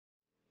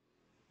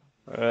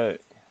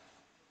Alright,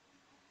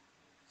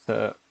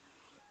 so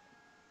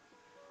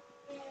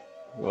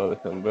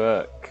welcome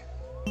back.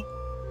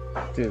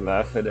 Do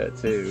laugh at that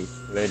too,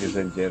 ladies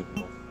and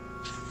gentlemen.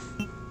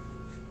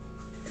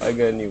 I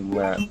got a new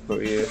map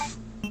for you.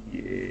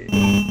 Yeah.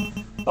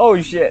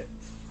 Oh shit!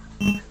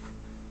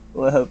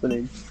 What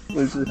happening?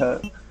 What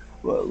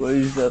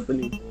is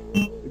happening?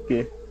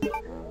 Okay.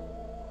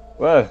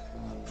 Well,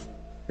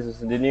 this is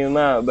the new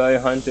map by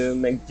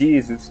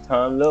𝗛𝗂𝘂𝗲𝗂𝘀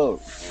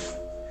TimeLord.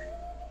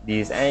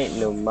 These ain't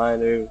no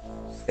minor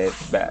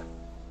setback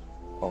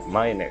or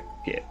minor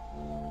kid.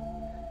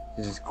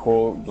 This is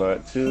called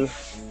Blood 2.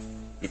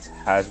 It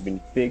has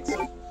been fixed,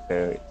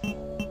 so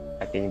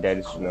I think that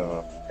is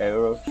no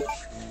error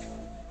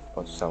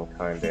or some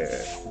kind of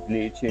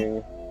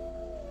glitching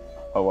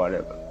or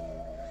whatever.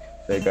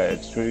 So I got a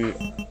 3,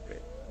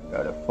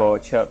 got a 4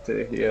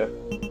 chapter here,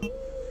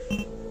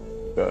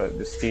 got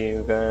the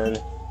steam van,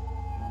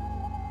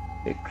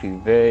 the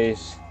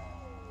Crevace,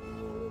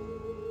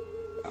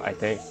 I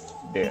think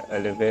the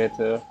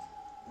elevator,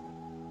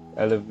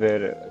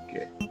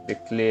 okay, the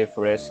cliff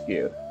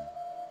rescue.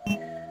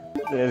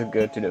 Let's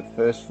go to the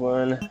first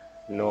one.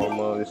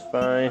 Normal is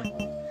fine.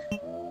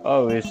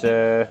 Oh, it's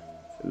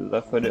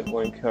left for that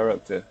one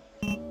character.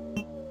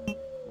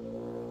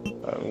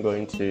 I'm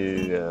going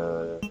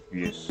to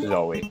use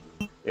Zoe.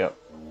 Yep,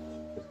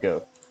 let's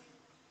go.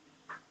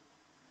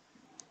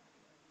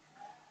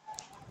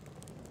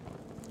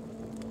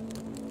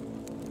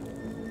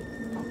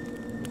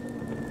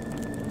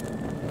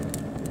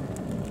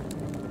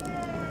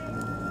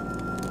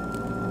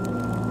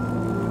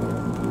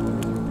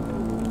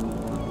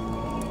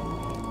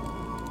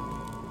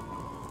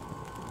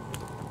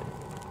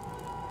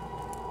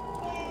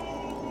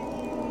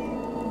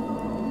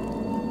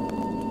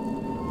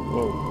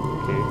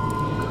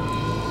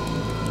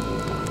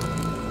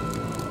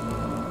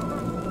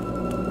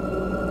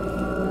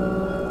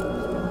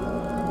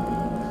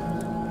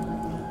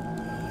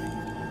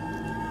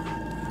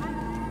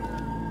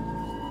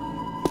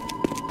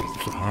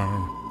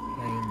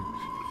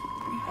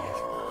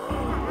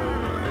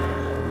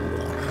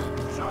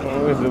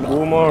 Oh, it's the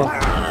boomer.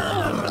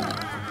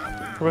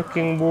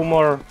 Freaking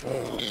boomer.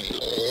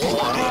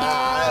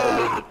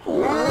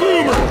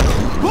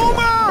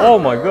 Oh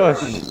my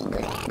gosh.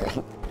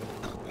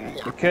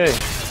 Okay.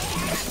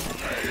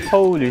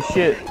 Holy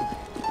shit.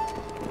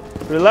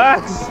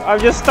 Relax. I'm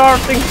just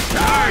starting.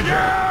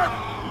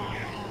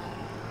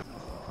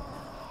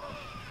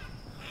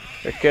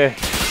 Okay.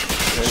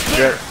 Let's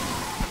get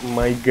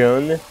my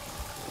gun.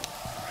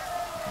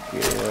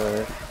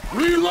 Okay,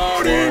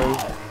 Reloading!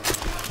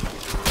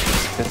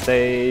 First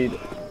aid.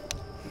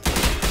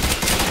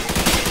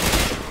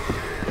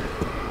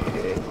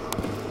 Okay.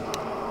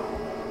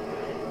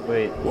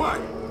 Wait. What?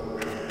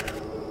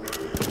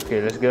 Okay,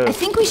 let's go. I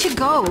think we should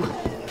go.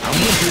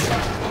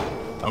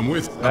 I'm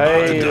with.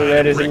 Hey,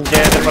 ladies and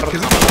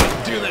gentlemen.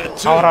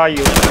 How are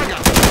you? I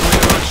got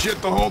that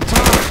shit the whole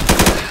time.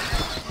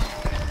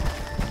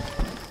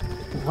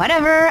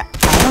 Whatever.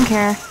 I don't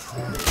care.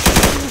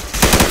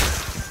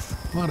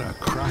 What a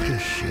crock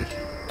of shit.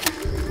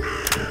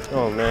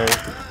 Oh man.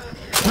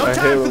 No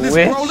time for this,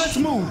 bro. Let's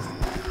move.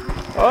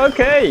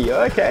 Okay,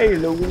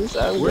 Louis.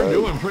 We're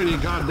doing pretty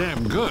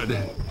goddamn good.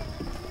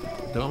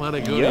 Don't let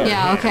it go.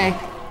 Yeah, okay.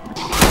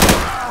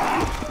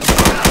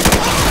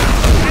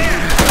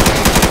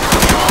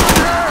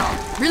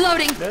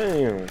 Reloading.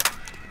 Damn.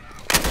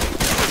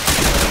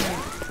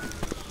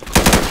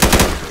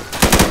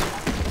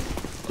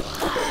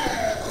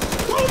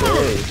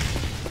 Okay.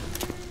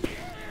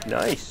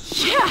 Nice.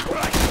 Yeah.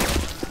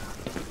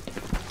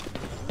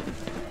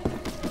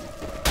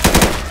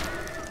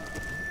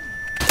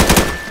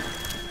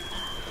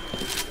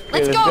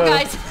 Let's go,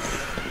 guys.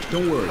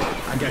 Don't worry, I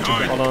got you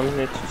back. Hold on,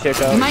 let's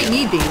check out. You might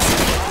need these.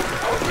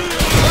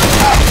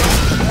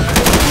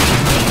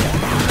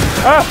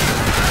 Ah!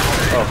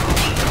 Oh,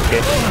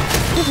 okay.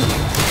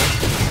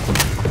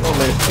 Oh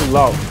man, it's too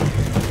loud.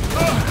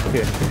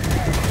 Okay.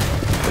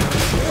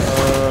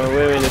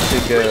 Where we need to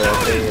go?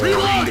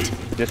 Reload.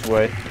 This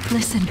way.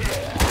 Listen.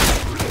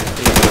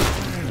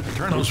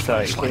 Turn those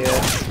Inside flashlights here.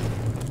 off.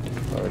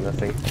 Oh,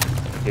 nothing.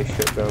 Okay,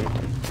 shotgun.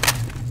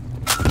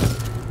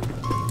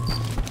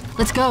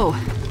 Let's go.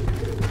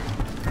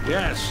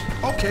 Yes.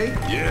 Okay.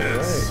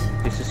 Yes.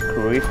 Right. This is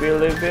creepy a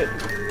little bit.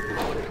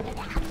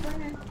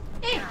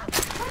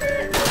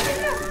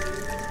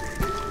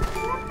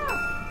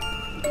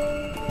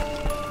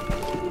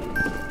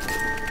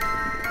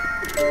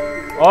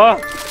 Oh!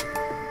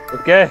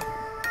 Okay.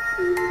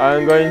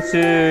 I'm going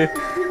to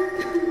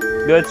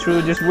go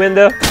through this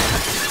window.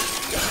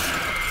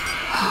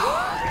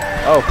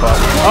 Oh fuck.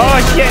 Oh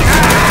shit! Ah,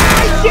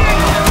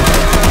 shit!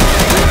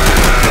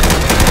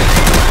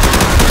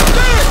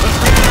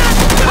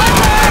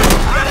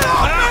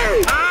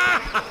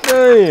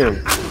 Damn!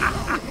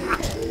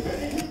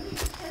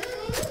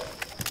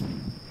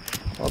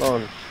 Hold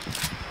on.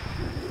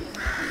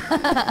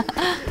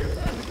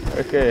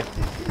 Okay.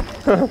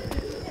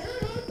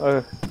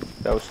 Oh,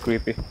 that was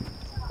creepy.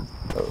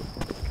 Oh,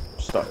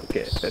 stop.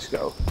 Okay, let's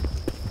go.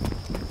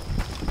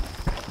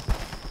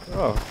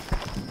 Oh.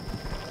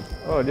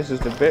 Oh, this is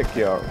the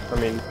backyard. I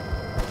mean,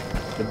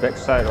 the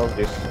backside of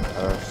this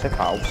safe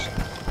house.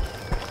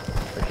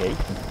 Okay.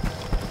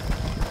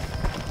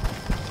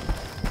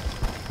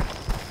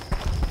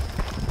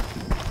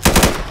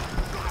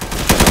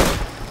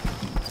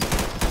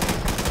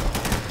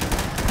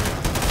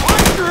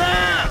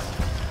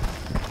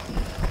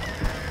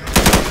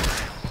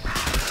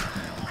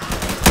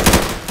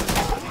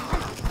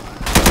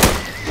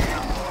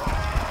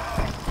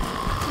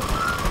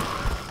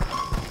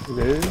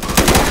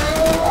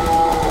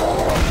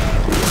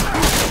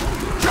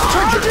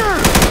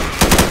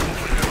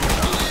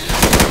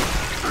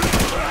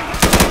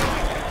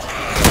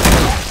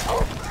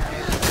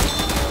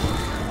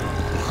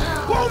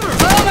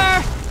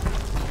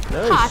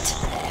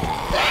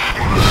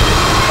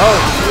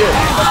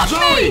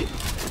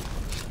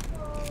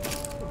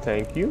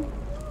 Thank you.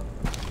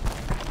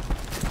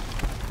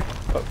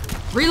 Oh.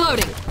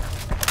 Reloading.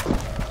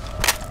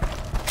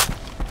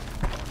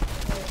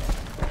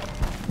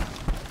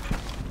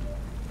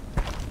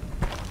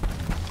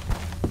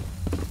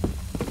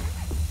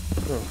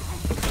 Oh.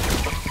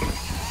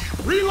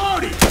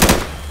 Reloading.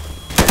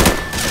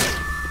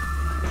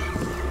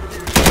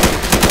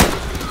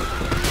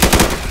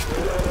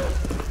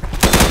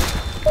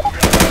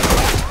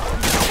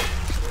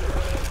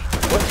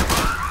 What?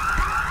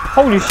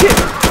 Holy shit!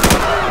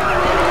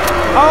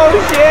 Oh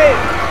shit!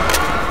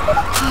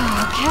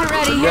 Get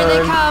ready, here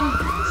they come.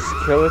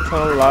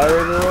 Skeleton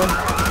lighter.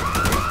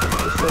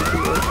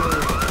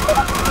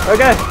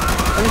 Okay,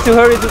 I need to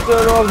hurry to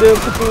turn off the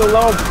fucking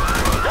alarm.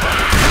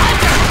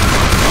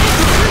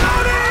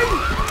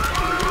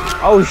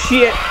 Oh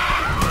shit!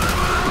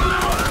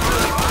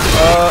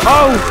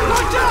 Oh!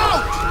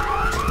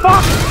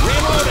 Fuck!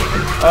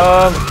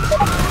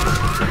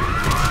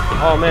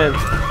 Oh man.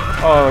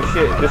 Oh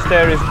shit, the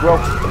stair is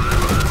broke.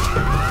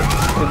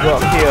 To go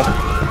up here.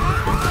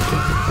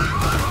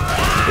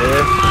 Okay,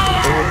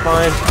 we're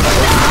fine.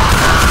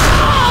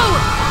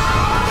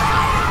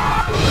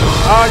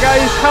 Oh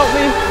guys, help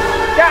me!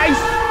 Guys!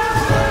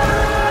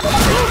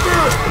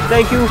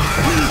 Thank you!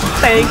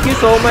 Thank you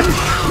so much!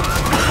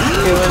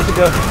 Okay, where to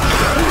go?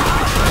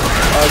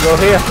 I'll go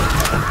here.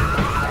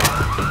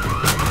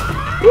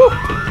 Woo!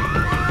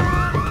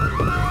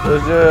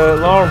 There's the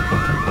alarm.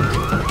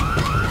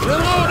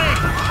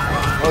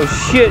 Oh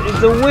shit,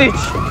 it's a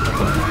witch!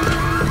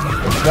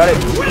 Got it.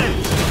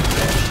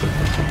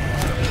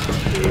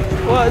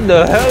 What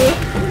the hell?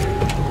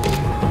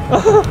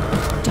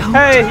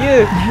 Hey,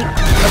 you!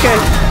 Okay.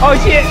 Oh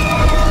shit!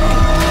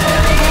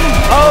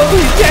 Oh,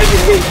 he's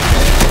chasing me!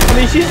 I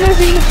mean, she's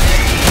chasing me!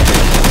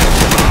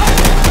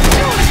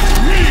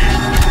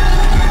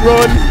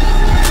 Run!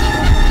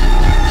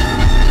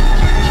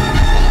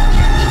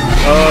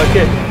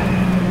 Okay.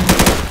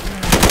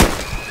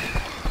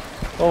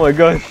 Oh my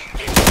gosh.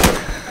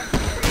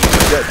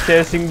 Got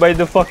chasing by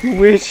the fucking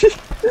witch.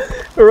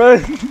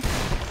 Run!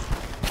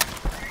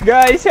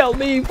 Guys, help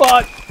me,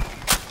 fuck!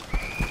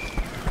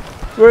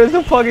 Where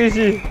the fuck is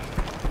she?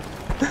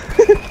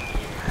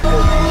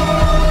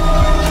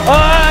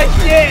 Ah,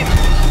 shit!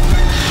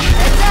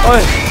 Oh,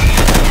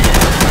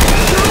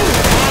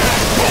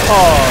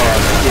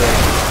 shit.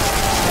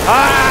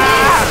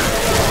 Ah!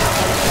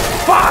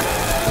 Fuck!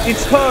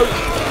 It's her!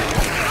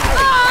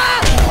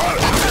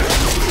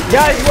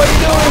 Guys, what are you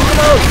doing? Come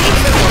on!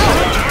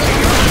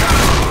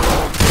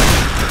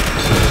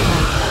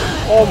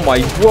 Oh my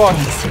god!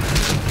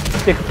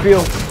 Take a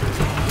pill.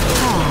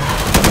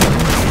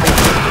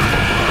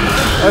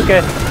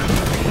 Okay.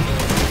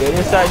 Get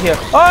inside here.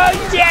 Oh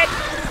shit!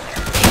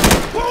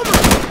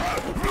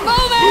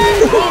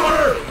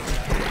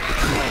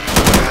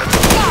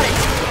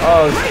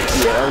 Oh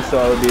shit, I'm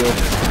sorry, Bill.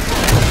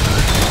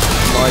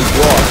 My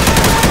god.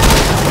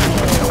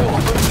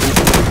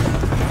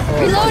 Oh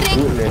Reloading.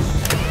 my goodness.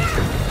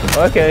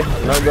 Okay,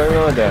 I'm not going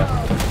on there.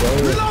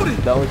 Going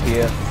down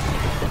here.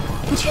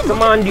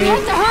 Come on, dude. We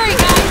have to hurry,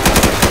 guys.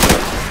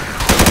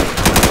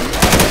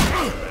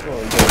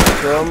 Oh, there's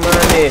so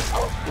many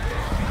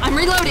I'm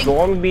reloading.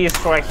 zombies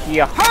right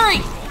here.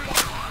 Hurry!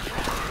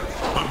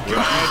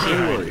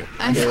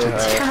 I feel Yeah.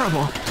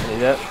 terrible.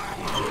 Yep.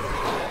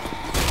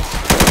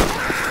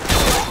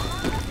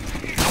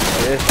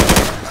 Yes.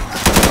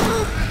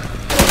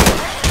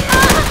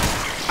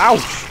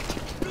 Ouch!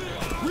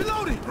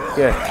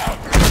 Okay.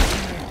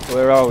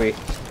 Where are we?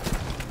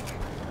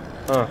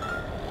 Huh.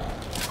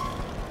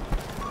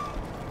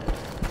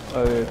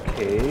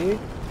 Okay.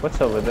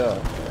 What's over there?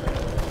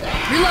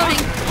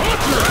 Reloading.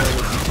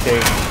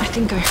 Okay. I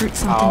think I hurt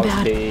something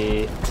bad.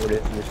 What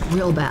is this?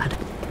 Real bad.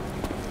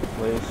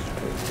 What is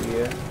right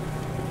here?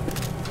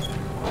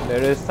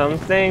 There is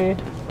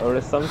something. Or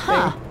is something.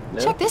 Huh. No?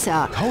 Check this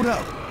out. Hold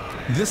up.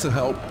 This'll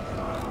help.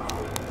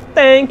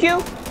 Thank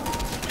you.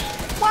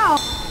 Wow.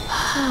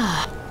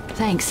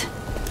 Thanks.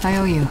 I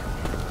owe you.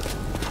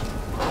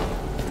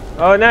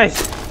 Oh,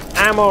 nice.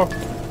 Ammo.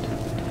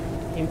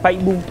 In pipe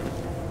boom.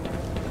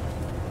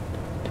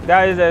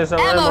 Guys, there's some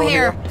ammo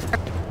here.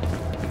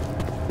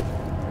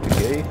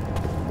 Okay,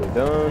 we're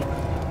done.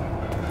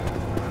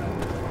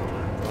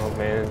 Oh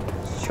man.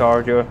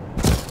 Charger.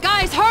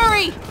 Guys,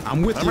 hurry!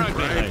 I'm with you.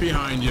 Right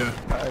behind you.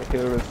 I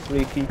hear a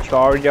freaky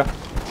charger.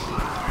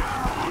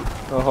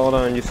 Oh, hold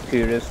on, just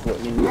curious what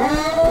you need.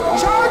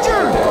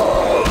 Charger!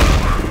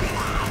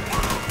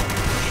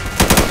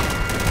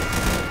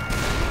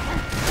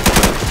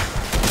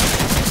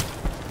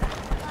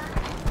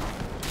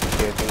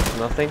 Okay, there's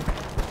nothing.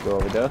 Go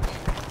over there.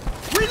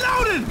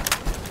 Reloading!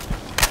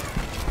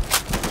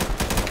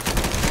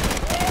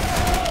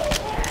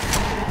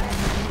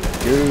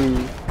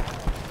 Dude.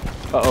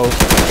 Uh-oh.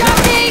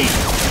 Johnny!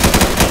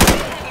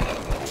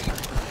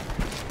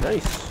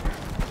 Nice.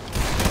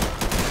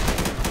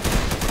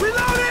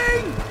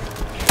 Reloading!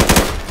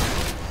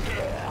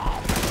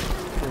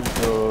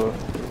 Go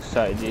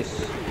inside this.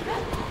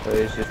 Where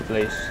is this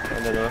place? I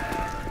don't know.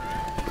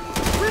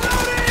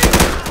 Reloading!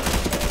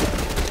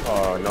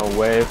 Oh, no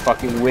way.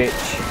 Fucking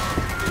witch.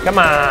 Come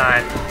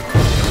on!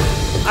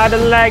 I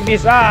don't like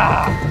this.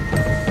 Ah!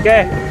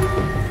 Okay.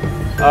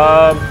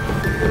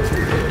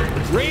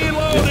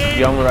 This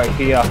young right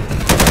here.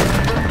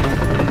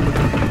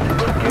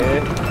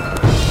 Okay.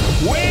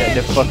 Yeah,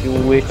 the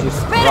fucking witch is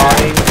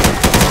flying.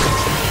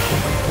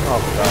 Oh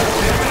god.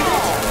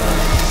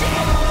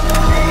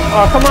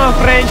 Oh, come on,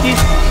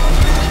 Francis.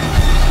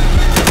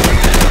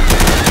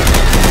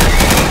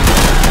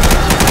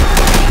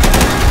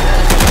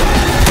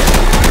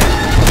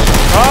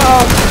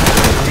 Uh-oh.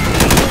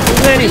 Too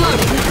many.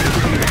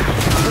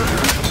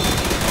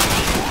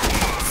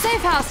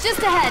 Safe house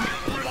just ahead.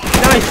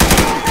 Nice.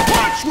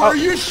 Watch where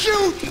you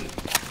shoot!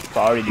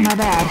 Sorry, dude. My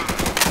bad.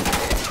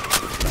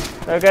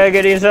 Okay,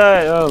 get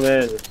inside. Oh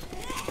man.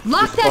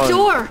 Lock that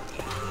door.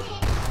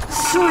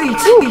 Sweet.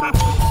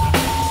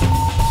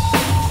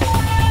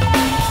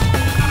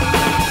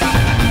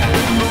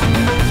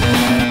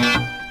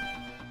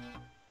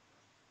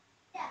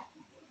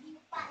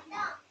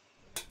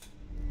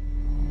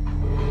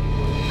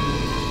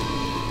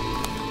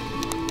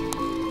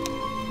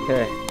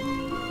 Okay.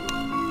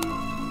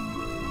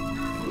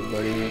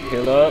 Everybody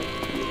healed up.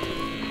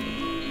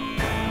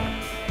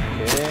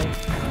 Okay.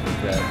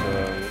 Got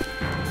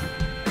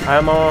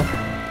ammo.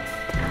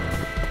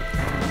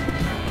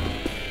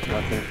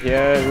 Nothing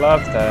here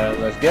left.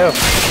 Let's go.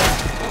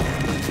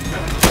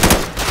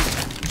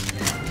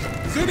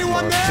 Is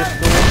anyone there?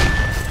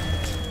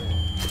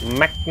 Pistol.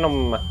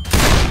 Magnum.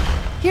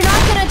 You're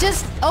not gonna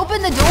just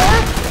open the door?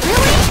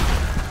 Really?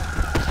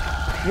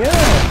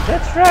 Yeah,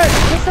 that's right.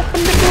 Just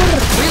open the door.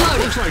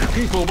 Reloading. Looks like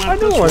people went I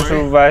don't this want to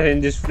way. survive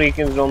in this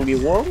freaking zombie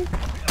world.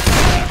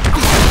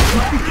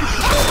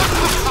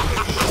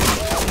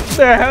 What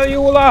the hell are you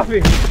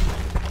laughing?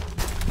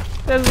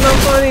 That's not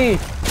funny.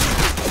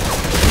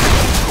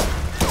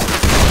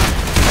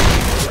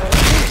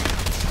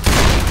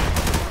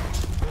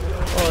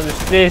 Oh, this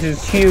place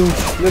is huge.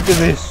 Look at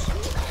this.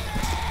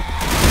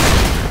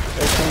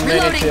 There's so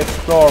many to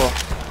explore.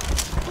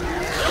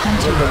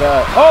 Look at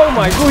that. Oh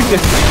my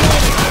goodness.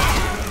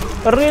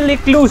 Really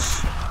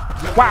close.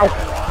 Wow.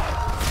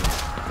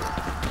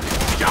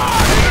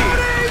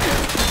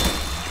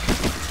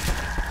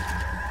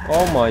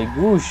 Oh my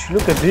gosh,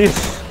 look at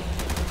this.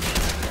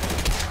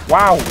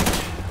 Wow.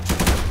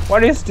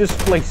 What is this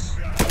place?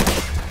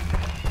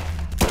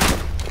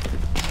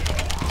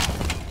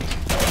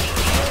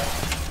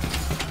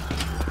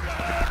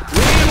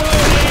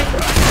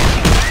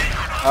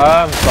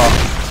 I'm sorry.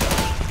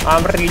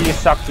 I'm really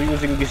sucked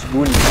using this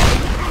gun.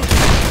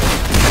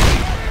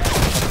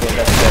 Okay,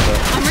 that's better.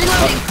 I'm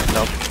reloading.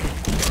 No.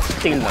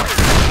 Still not.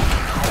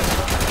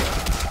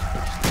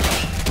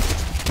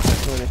 I'm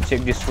gonna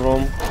check this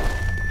room.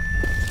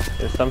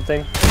 There's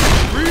something.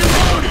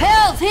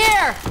 Pills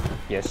here.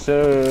 Yes,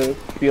 sir.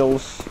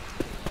 Pills.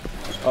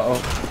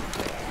 Uh-oh.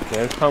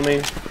 They're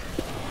coming.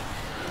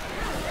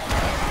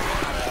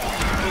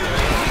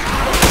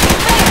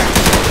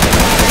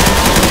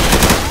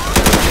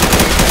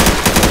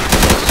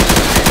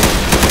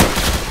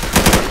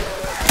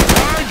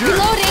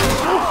 Reloading.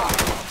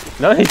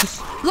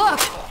 Nice. Look.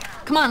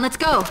 Come on, let's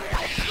go.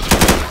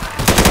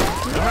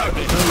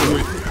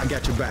 I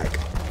got your back.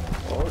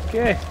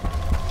 Okay.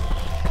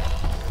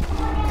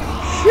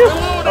 Shoot.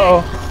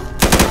 Uh-oh.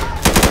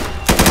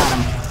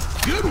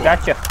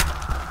 Gotcha.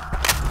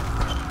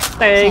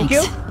 Thank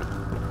you.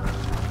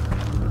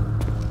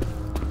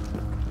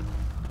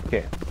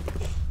 Okay.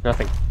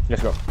 Nothing.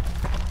 Let's go.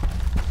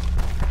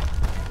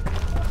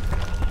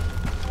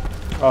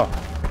 Oh.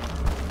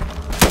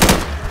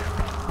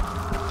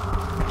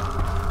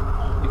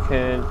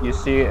 You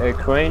see a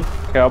crane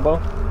cable?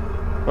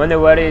 Wonder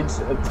what it's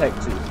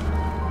attacked to.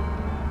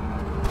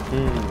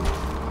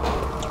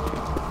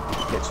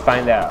 Let's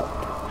find out.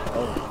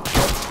 Oh.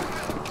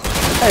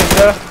 Hey,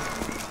 sir.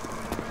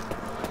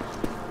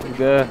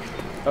 Good.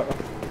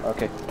 Uh-oh.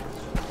 Okay.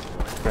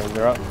 Bring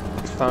her up.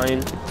 It's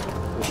fine.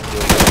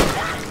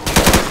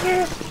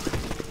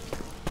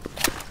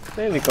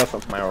 Maybe because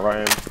of my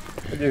RAM.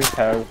 I just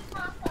have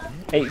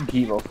 8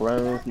 GB of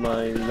RAM with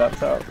my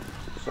laptop.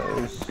 So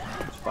it's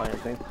fine, I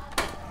think.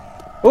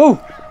 Ooh!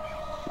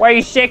 Why are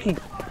you shaking?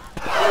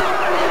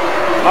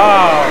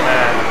 Oh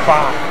man,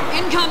 fuck.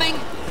 Incoming.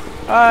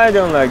 I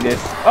don't like this.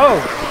 Oh!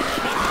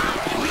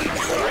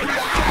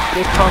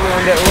 They coming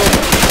on that room.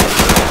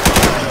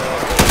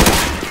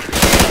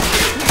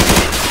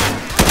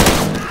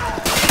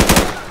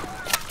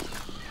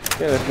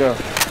 Okay, let's go.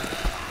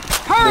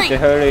 Hurry!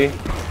 Let's hurry.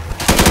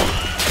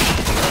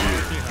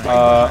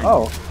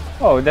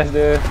 Oh, that's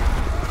the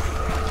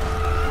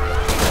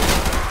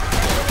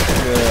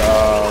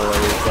what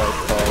is that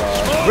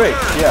called?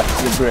 Bridge. Yeah,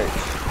 the bridge.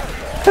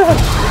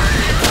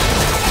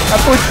 I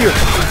push you.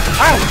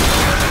 Ow!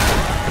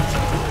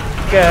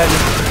 Get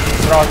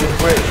across this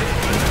bridge.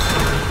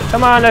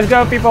 Come on, let's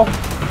go, people.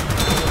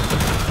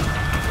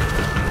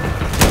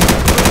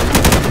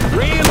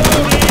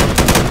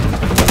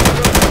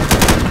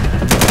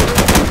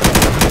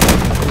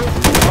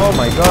 Oh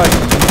my god.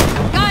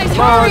 Guys,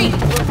 Come hurry! on.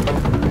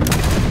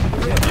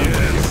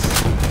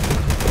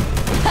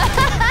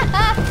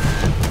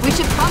 We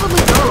should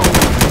probably go.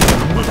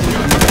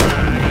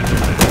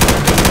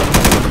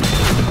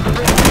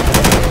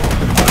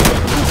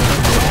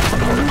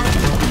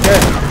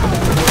 Good.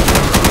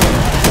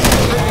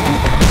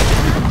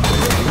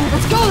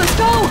 Let's go, let's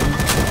go!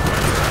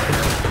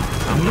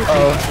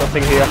 Uh-oh,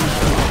 nothing here.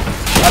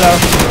 Hello.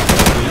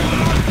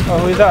 Oh,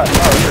 who is that?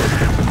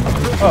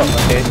 Oh,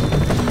 okay.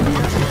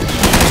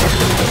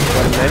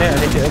 One minute, I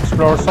need to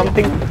explore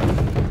something.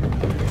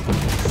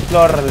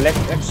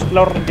 Let's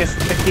explore this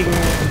freaking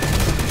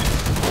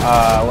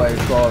what is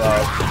it called?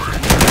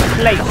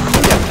 Place.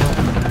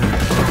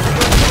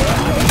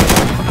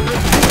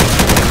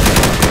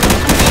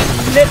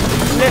 Yeah.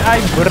 Let I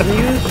burn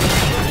you.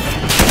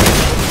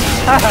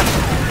 Haha.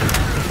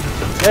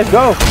 Let's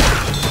go.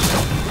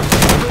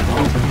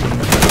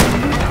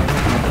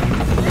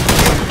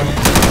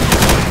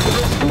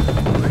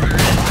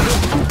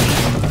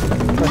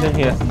 What's in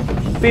here?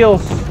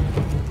 Pills.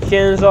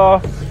 Chains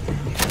off.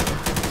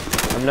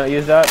 I'm not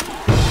use that.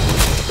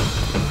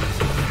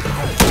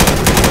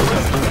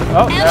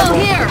 Oh, ammo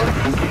here!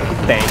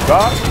 Thank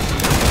God.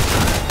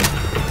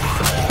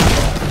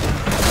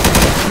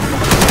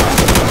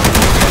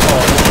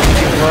 Oh,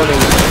 keep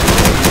loading.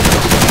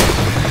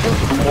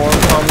 More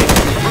coming.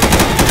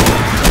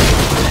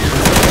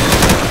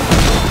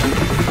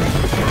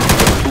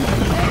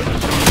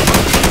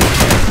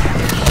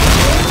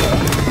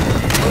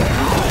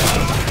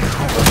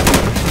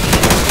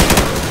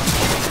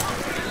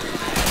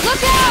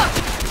 Look out!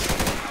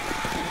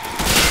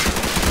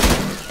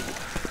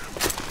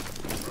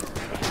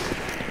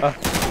 Oh,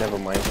 never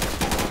mind.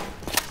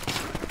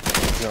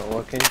 It's not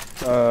working.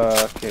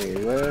 Okay,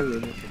 where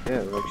is it?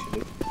 There,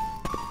 actually.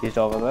 He's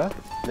over there?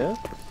 No?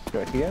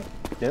 Right here?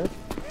 No?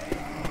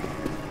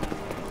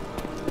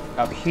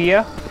 Up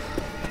here?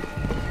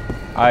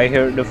 I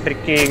heard the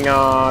freaking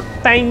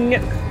thing!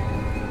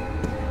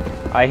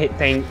 I hit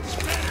thing.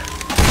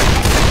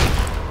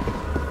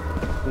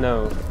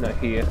 No, not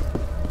here.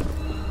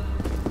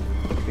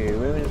 Okay,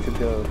 where we need to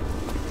go?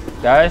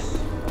 Guys?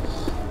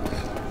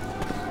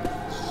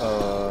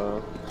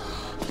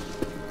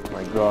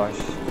 My gosh.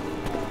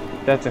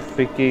 That's a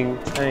freaking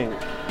tank.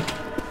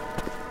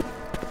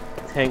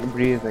 Tank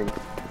breathing.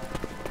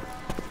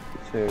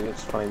 So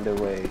let's find a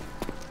way.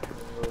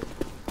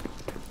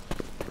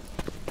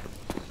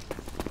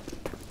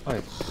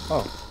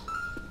 Oh,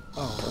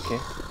 okay.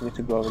 We need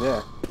to go over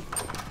there.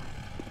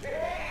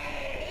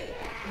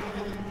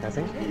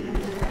 Nothing?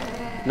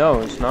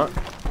 No, it's not.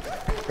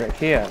 Right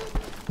here.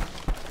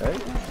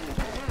 Right?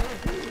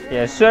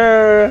 Yes,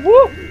 sir!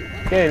 Woo!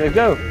 Okay, let's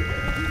go.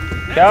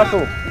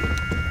 Careful.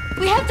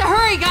 We have to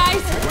hurry,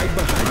 guys! Right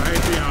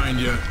behind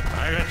you.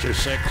 I got you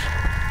 6.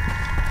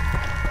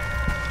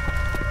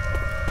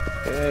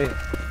 Okay.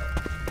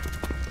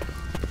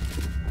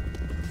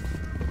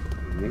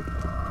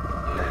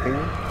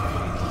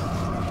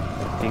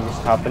 Nothing is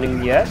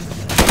happening yet.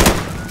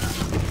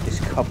 This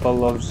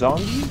couple of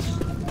zombies.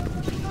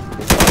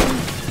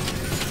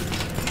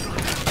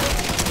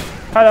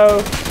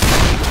 Hello.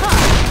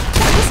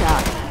 Check this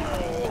out.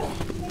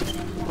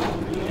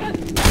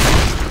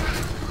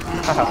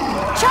 Haha.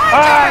 Charger!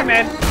 Ah,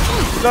 man.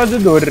 Close the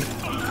door.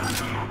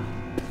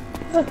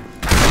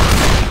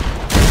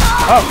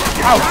 Oh,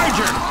 ow.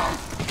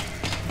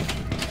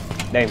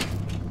 Damn.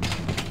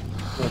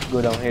 Let's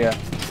go down here.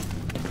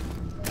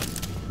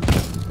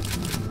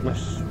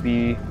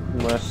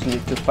 Must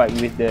need to fight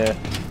with the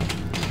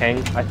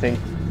tank, I think.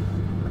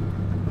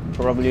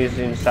 Probably is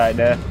inside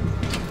there.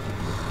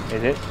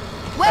 Is it?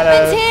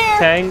 Weapons here!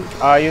 Tank,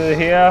 are you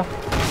here?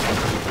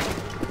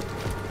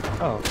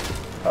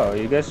 Oh,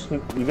 you guys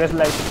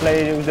like to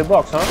play with the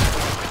box, huh?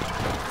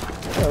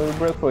 Oh, we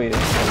broke for you.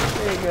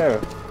 There you go.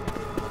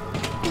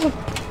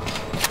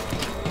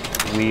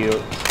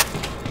 Wheel.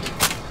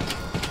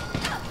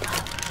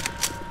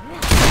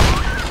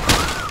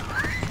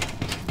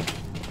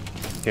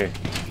 Okay.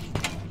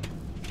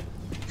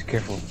 Be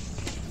careful.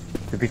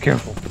 Be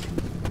careful.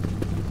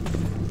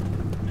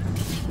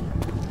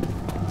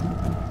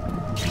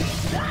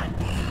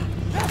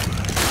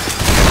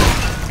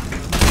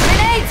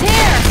 Grenades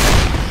here!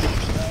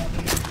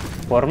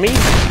 For me?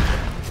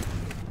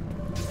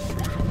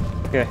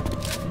 Okay.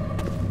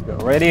 Get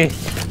ready.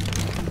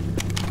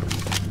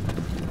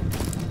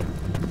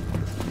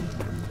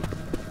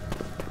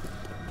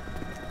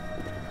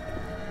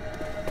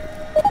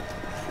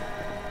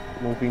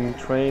 moving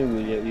train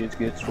will let you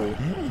get through.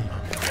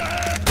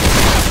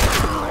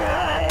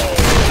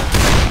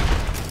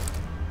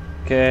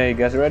 Okay, you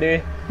guys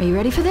ready? Are you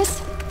ready for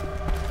this?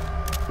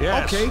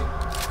 Yes. Okay.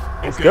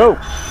 Let's go!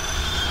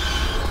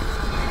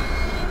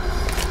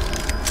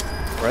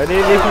 Ready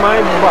with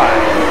my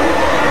bike.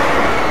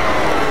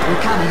 I'm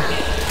coming.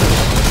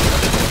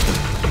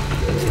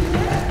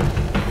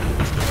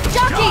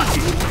 Jockey!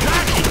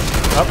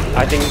 Oh,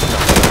 I think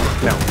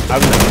no. No,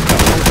 I'm not.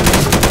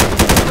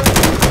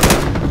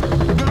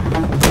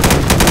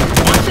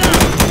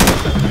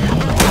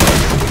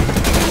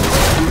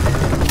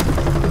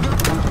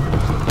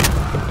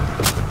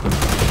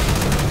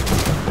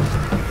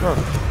 Oh.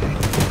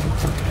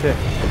 Okay.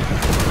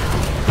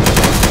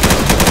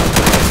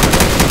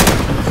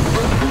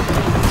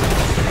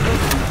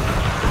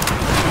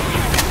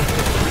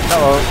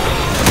 Hello.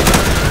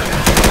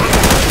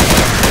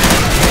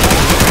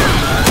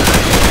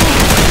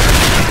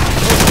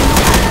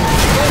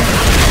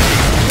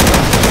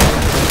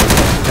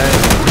 Okay.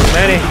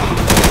 Ready?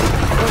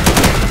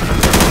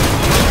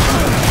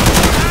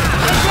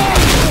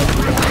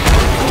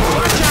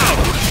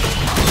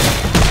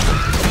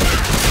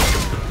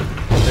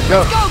 Let's go.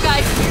 Go,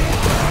 guys!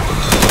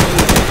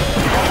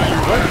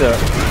 What the?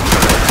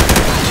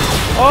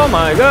 Oh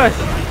my gosh!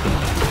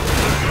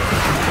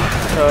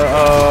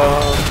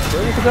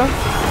 Where need to go?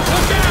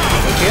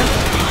 Okay.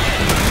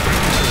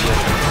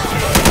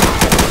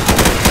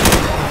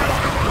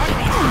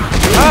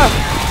 Ah!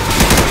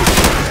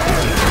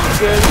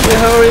 Get the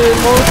hurry,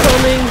 more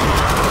coming!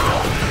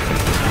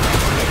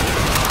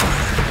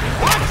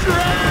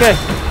 Okay.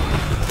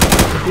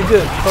 You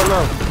good for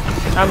now.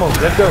 Ammo,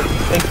 let's go.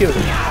 Thank you.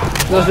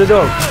 Close the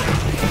door.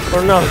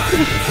 For now.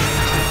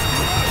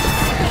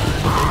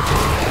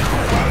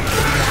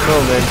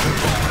 Oh man.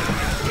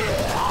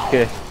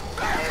 Okay.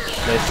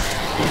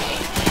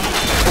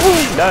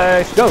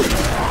 Let's go. Go to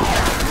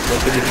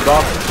this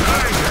box.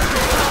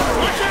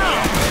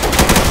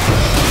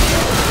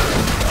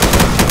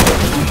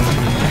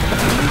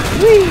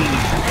 Whee!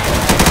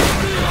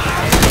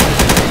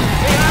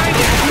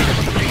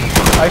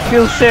 I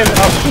feel safe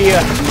up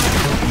here.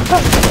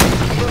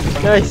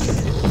 Nice.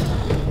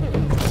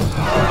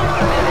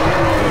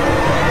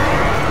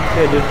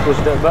 Okay, just push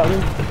that button.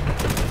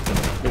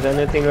 Is there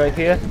anything right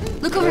here?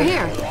 Look over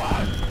here.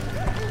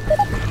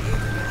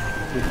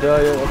 The door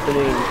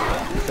opening.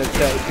 Like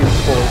that if you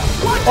fall.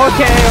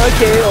 Okay,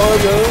 okay, oh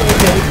no,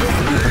 okay.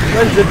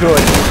 Where's the door? I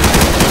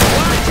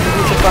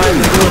need to find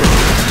the door.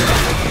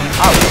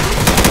 Ow.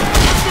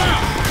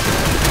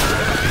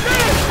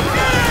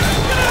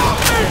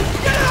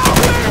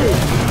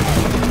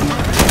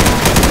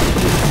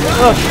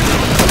 Oh.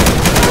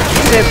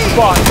 Safe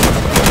spot.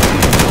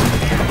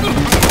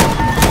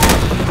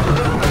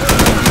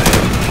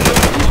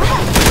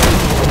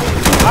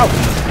 Ow.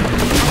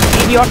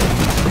 Idiot.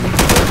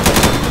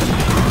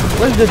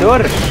 Where's the door?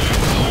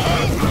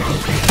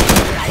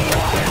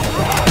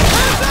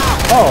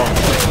 Oh,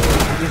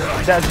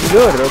 that's the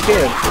door,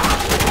 okay.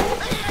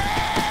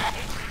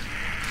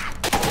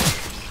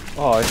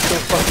 Oh, it's so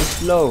fucking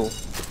slow.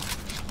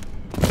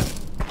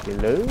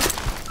 Hello?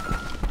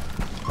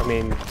 I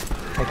mean,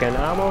 I can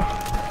ammo.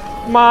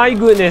 My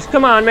goodness,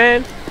 come on,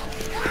 man.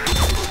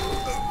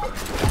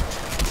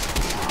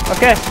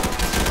 Okay.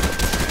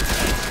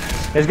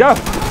 Let's go.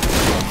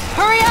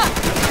 Hurry up!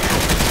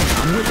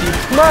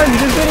 Come on,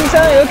 just get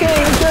inside. Okay,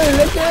 let's do it,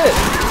 let's do it.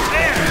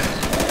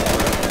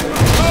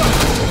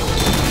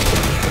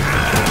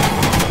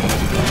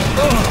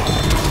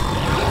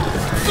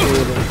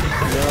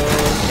 No,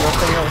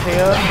 nothing up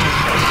here.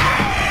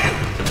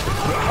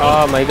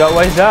 Oh my god,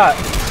 what is that?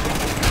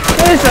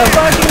 There's a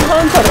fucking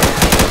hunter!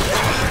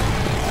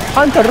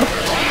 Hunter!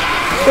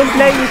 Don't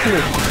play with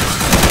me!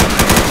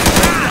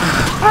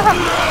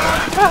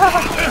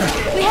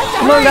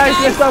 Come on guys,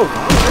 let's go!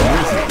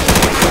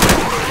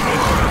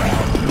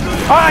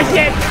 Oh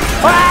shit!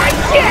 Oh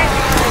shit!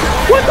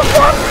 What the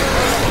fuck?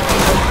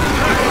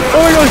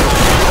 Oh my god!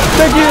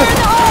 Thank you!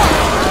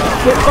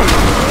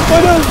 Oh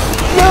no!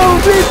 No,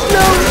 please,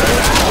 no!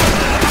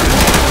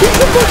 He's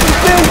the fucking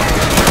thing!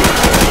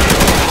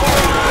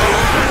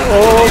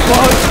 Oh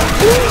fuck!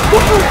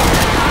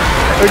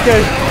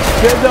 Okay,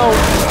 get down!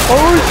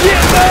 Oh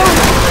shit, no!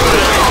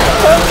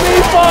 Help me,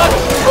 fuck!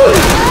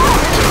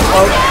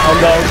 Oh, I'm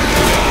down.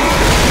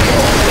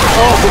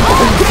 Oh my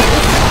god!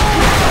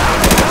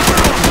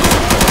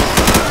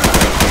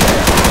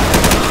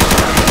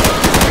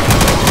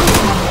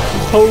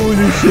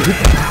 Holy shit!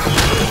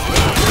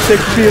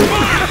 Sick feel!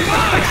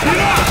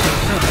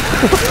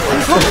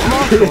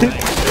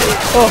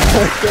 Oh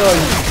my god!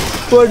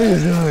 What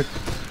is that?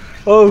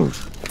 Oh!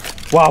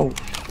 Wow!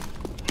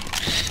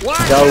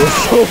 That was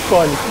so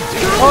fun!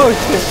 Oh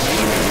shit!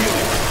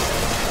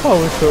 That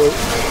was so...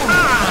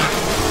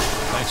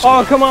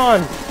 Oh come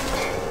on!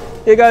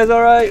 You guys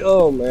alright?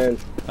 Oh man!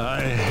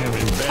 I am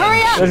in bed.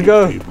 Hurry up! Let's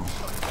go!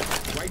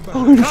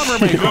 Holy Cover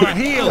me, shit! gonna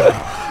heal.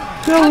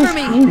 That was Cover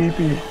me.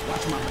 creepy!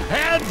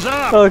 Heads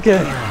up.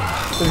 Okay,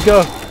 let's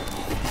go!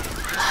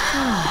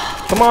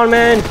 Come on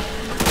man!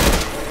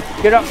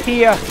 Get up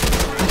here!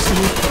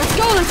 Let's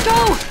go, let's go!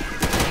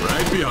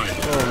 Right behind.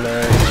 Oh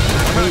man.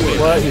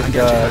 What is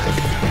that?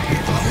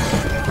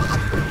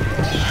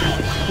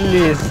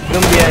 Please,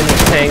 don't be any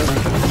tank.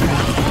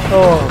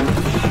 Oh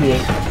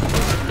shit.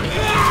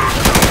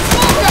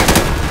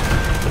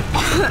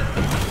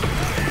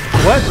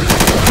 What?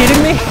 You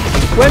kidding me?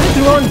 Where did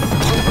you run?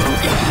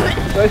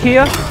 Right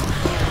here?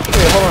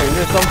 Wait, hold on,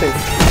 there's something.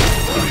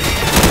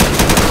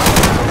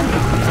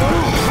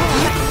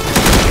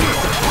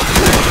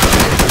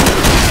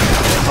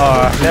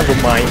 Never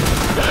mind.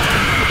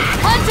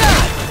 Hunter!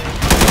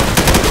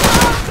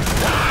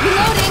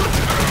 Reloading!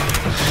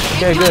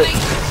 Okay, good.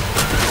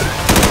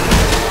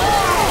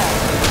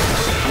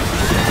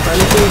 I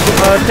need to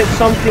take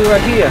something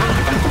right here.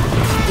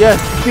 Yes,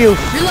 fuse.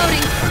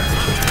 Reloading!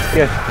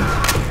 Yes.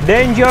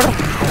 Danger!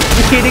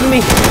 You kidding me?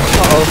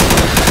 Uh-oh.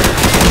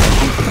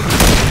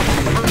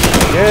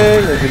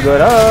 Okay, let's go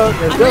up.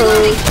 Let's go.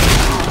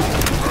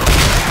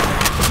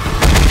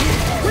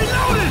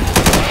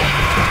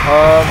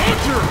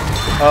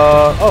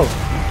 Oh.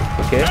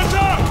 Okay.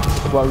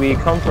 That's where we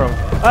come from.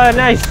 Ah,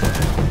 nice.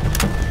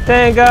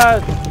 Thank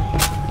God.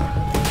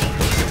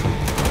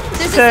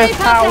 There's a Safe safe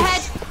house house.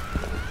 ahead!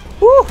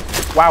 Woo!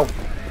 Wow.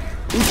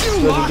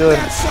 Really good.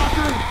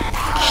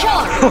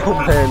 Killer! Oh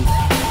man.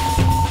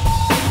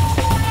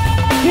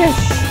 Yes.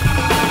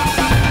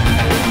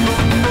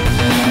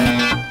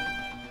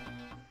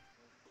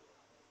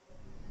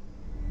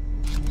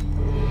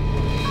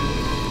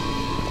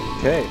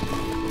 Okay.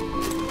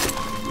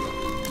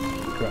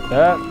 Grab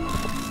that.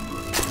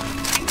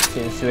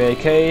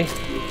 𝗧𝗿𝗂𝘁𝗲𝗿.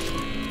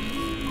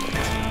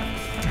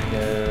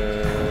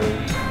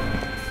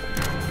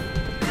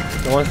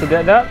 Who wants to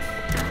get that?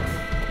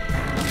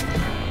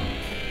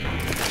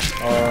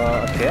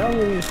 Okay, I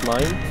will use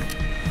mine.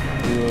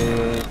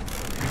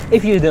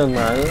 If you don't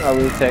mind, I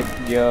will take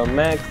your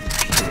mag.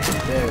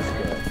 There we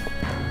go.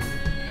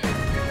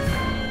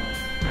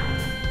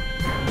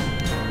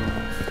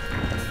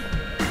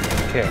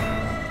 Okay.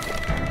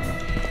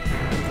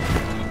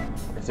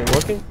 Is it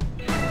working?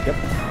 Yep.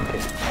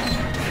 Okay.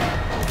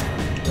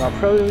 Well,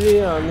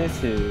 probably I'll need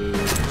to.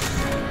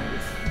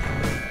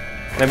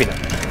 Maybe not.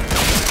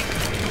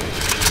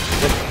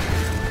 Yep.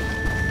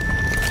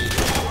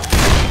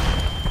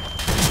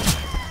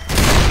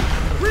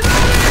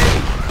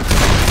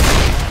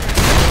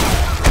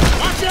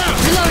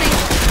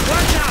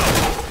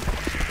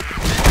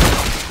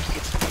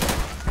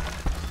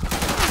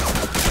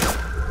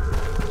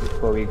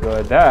 Before we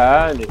go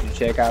there, need to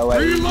check out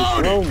where this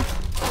room.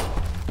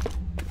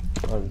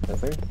 Oh,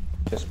 nothing.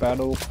 Just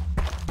battle.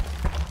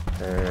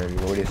 And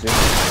what is it?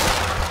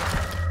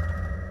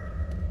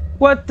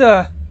 What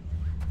the?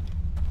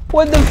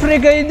 What the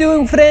frick are you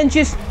doing,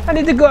 Francis? I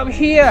need to go up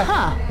here.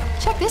 Huh.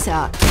 Check this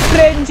out.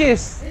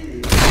 Francis!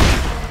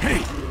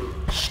 Hey,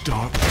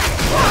 stop.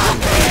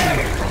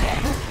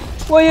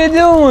 What are you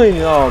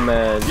doing? Oh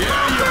man. Yeah,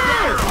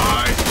 you're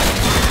right.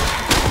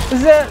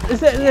 Is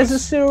that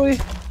necessary?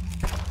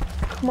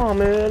 Come on,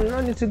 man.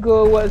 I need to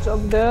go what's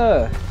up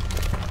there.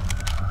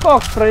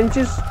 Fuck,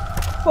 Francis.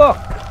 Fuck.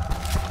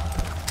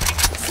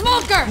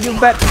 Smoker! You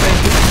bet,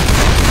 Francis.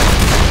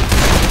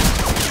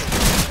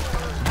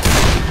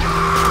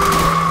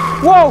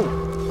 Whoa!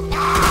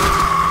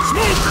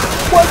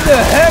 What the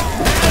heck?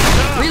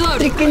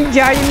 Reloading! Freaking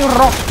giant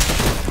rock.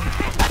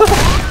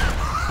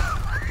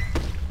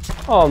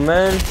 Oh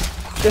man.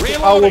 This is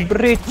our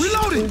bridge. We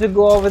need to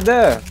go over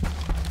there.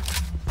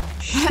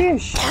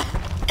 Sheesh.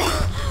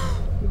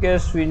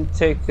 Guess we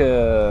take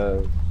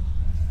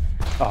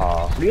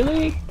oh,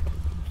 really?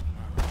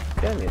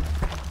 Damn it.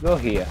 Go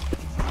here.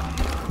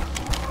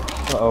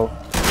 Uh-oh.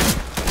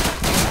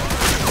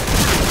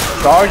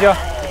 Charger.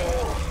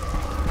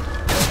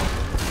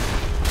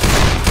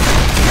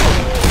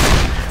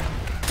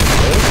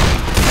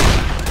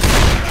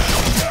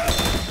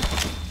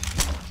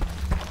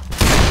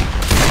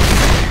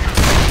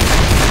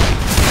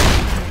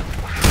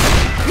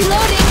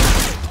 Reloading!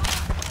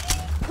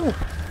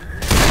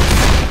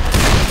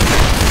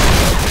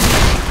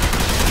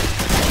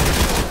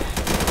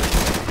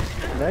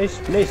 Nice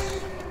place.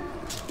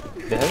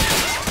 The hell?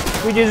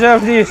 We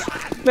deserve this.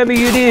 Maybe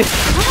you did.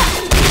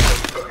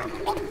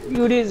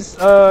 You did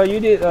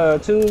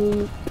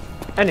to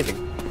anything.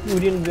 You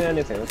didn't do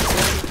anything.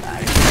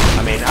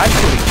 I mean, I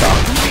should have done.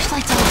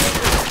 Flashlights off.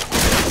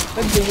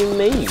 What do you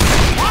mean?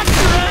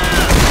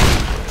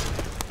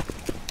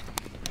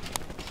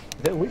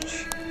 Is that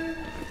which?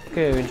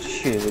 Okay, which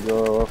should we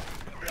go?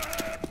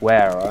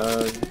 Where?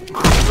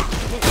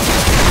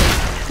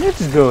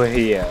 Let's go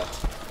here.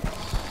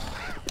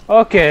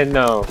 Okay,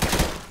 no.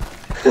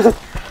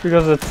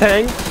 Because the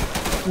tank?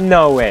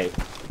 No way.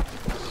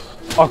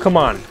 Oh, come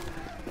on.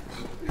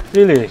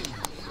 Really?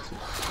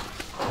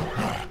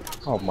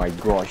 Oh my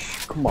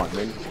gosh. Come on,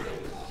 man.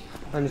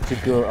 I need to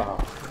go. Oh,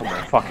 come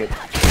on. Fuck it.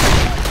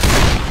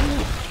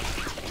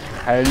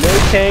 Hello,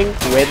 tank.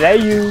 Where are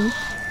you?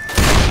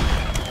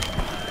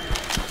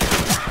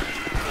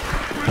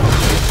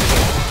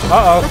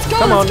 Uh-oh. Let's go,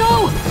 Come on. let's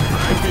go!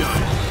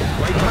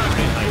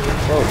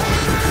 Whoa.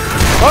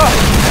 Oh!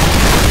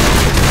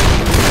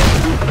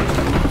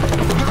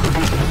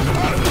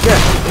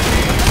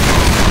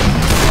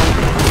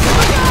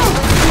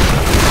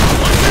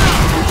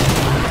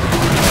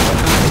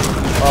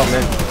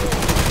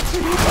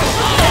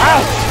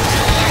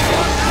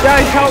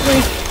 Guys, help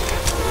me!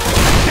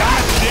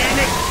 God damn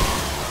it!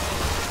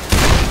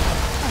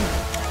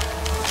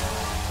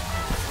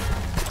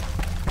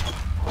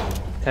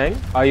 Tank,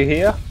 are you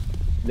here?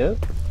 No?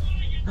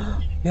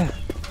 Yeah.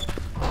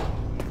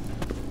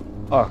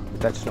 Oh,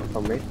 that's not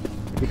from me.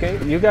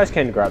 You guys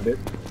can grab it.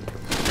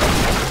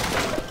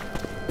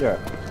 Yeah.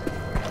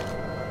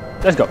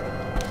 Let's go.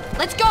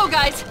 Let's go,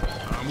 guys.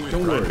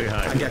 Don't worry,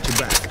 I got your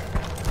back.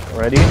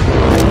 Ready?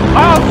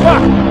 Oh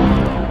fuck!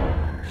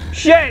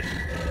 Shit!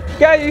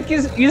 Guys,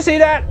 you see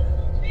that?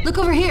 Look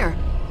over here.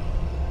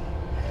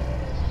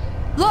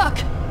 Look.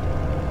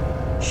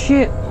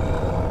 Shit!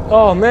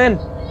 Oh man,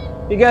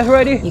 you guys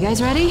ready? You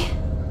guys ready?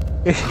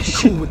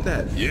 Cool with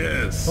that.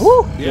 Yes.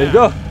 Woo! Let's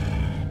go.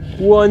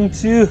 1,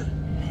 2,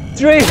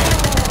 3.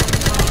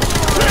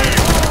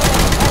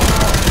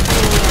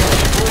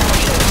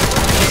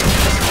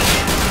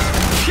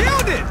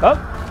 Killed it. Oh,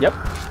 yep.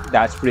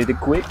 That's pretty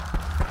quick.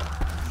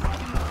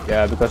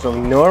 Yeah, because of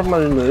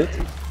normal mode,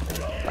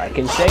 I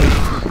can say.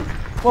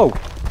 Whoa!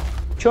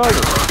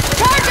 Charger.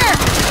 Charger!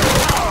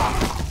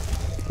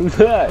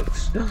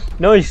 Relax.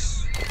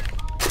 Nice.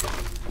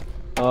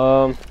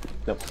 No.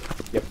 Yep.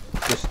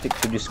 Just stick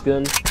to this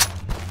gun.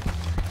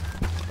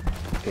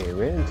 Okay,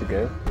 where to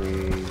go? We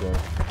go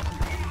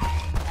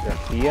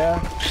here.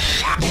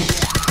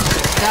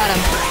 Got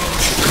him.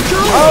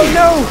 Oh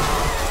no!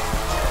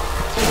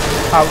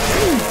 Ouch.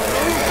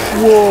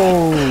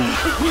 Whoa!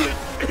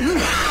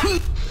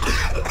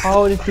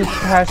 How did you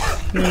pass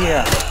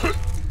here?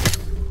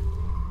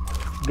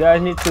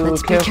 Guys need to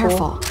Let's be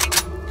careful.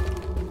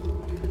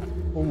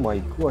 Oh my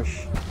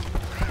gosh.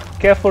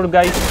 Careful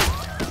guys.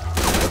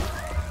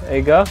 There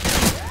you go.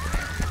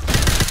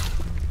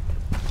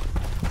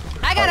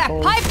 I got a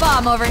pipe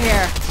bomb over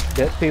here.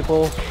 Dead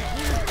people.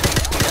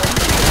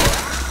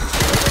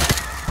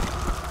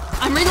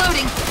 I'm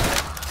reloading.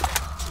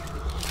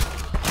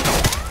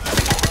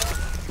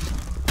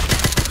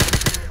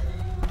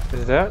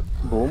 Is that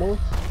Boomer?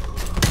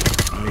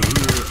 I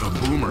hear a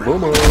boomer.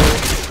 Boomer.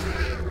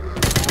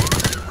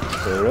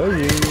 Where are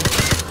you?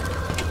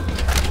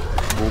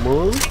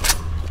 Boomer?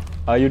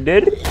 Are you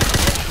dead?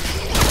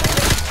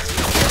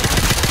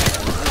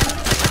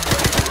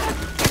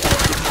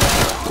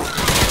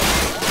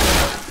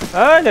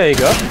 Ah, there you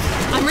go.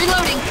 I'm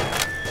reloading.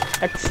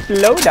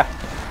 Exploder.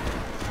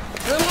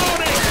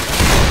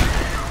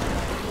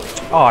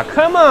 Oh,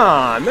 come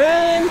on,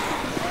 man.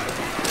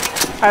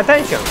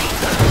 Attention.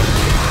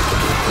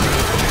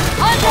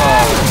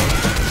 Oh,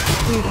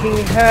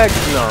 freaking heck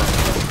no.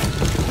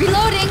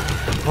 Reloading.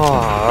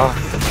 Oh.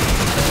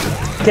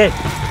 Okay.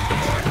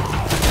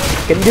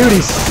 Can do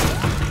this.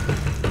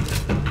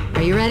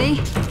 Are you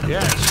ready?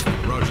 Yes.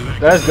 Roger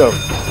that. Let's go.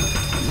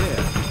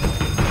 Yeah.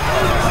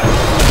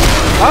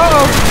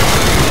 Uh-oh.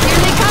 Here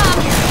they come.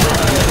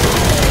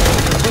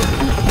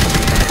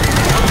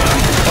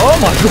 Oh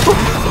my god.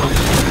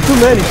 Too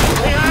many.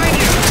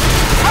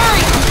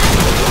 Hurry.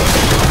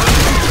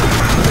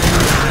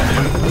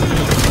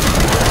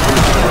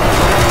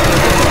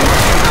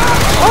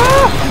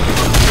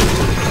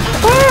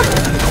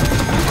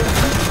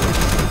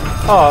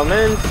 Oh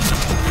man,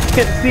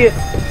 can't see it.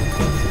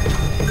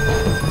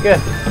 Good.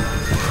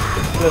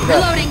 What's that?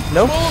 Reloading.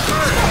 No?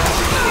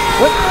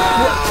 What?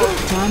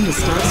 Time to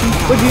start some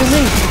What do you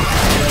mean?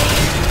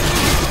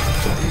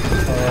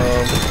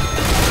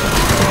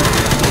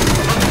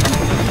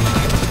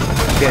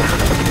 Okay.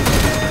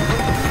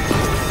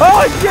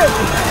 Oh shit!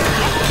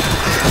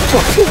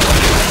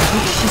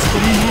 She's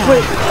getting out.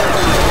 Wait.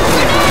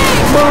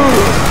 Move.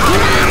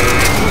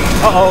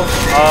 Uh-oh.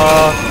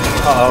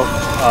 Uh-oh.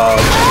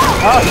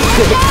 Oh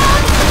shit.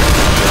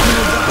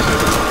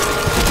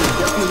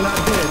 Definitely not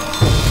dead.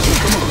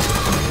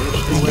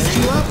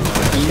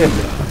 Shit.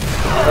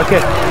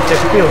 Okay,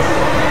 just feels.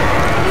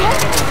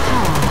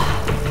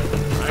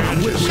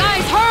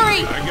 Guys,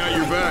 hurry! I got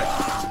your back.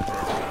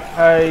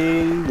 Hi,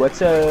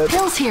 what's up?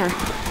 Bill's here.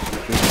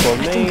 It's for I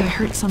think I me.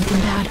 hurt something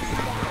bad.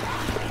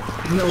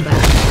 Real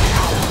bad.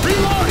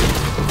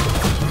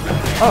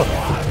 Oh,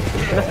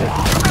 nothing.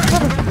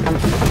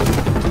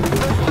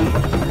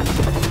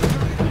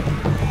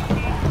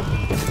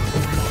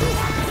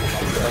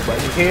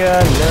 Nobody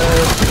here, no.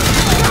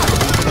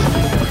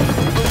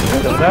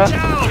 Got that.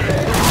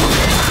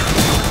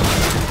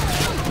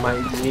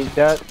 Might need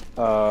that.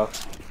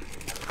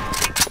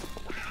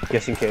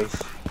 Just in case.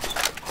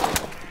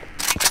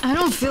 I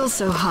don't feel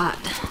so hot.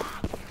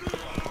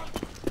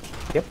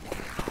 Yep.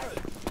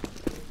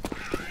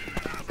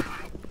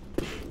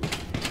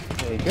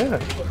 There you go.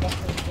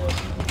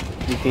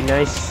 Pretty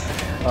nice.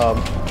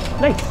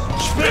 Nice.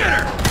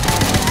 Spitter!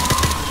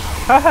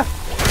 Haha.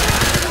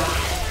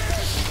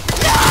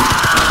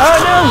 Oh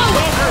no!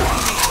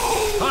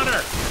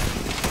 Hunter!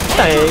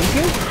 Thank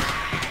you.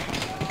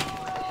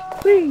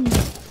 Whee.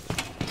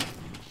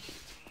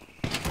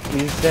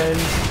 Listen.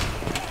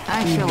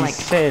 I feel like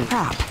Listen.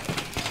 crap.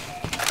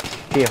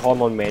 Okay,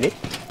 hold on a minute.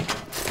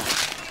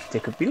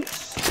 Take a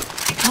pills.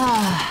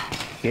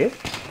 Okay.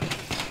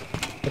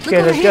 Look Okay,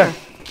 over let's here. go.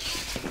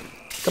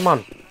 Come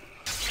on.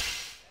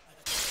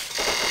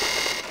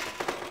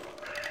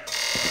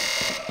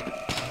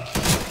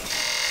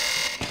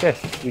 Okay,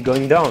 we're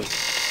going down.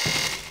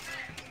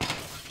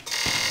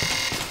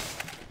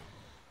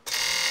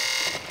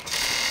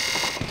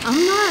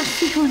 I'm not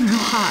feeling real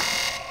hot.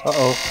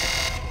 Uh-oh.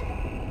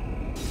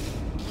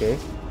 Okay.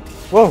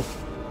 Whoa!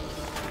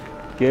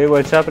 Okay,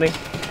 what's happening?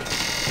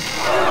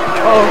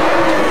 Uh-oh!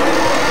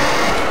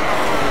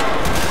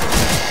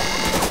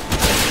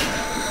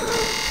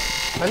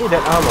 I need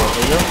that ammo,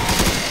 you know?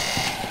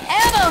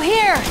 Ammo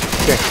here!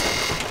 Okay.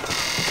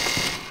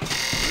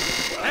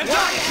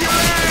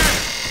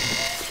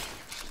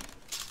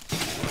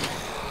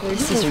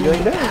 This is We're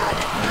really going down. bad.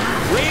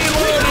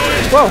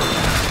 Whoa!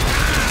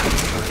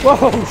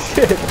 Whoa,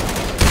 shit!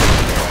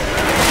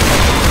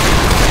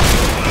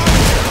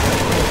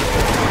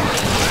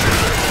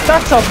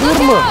 That's a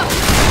Burma!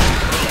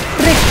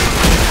 Frick!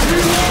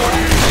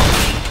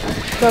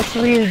 That's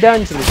real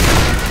dangerous.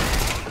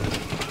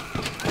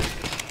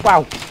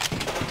 Wow!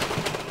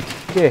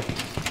 Okay.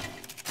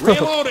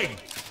 Reloading!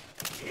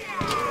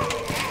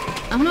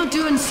 I'm not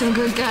doing so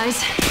good,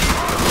 guys.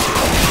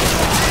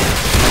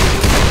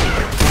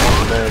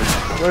 Man,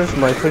 where's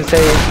my first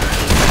aid?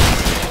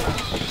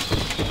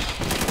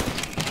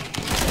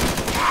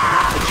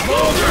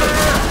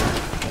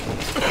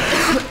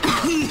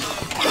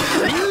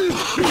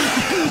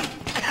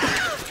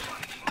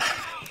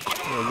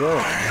 There we go.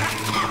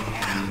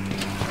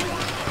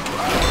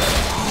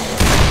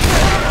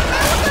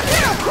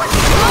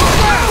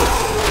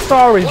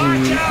 Sorry,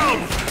 dude.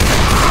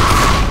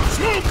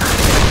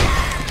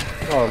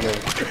 Oh man.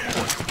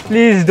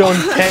 Please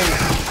don't tank.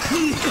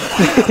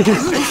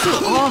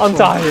 I'm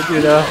tired,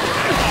 you know.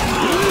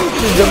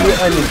 Please don't be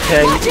any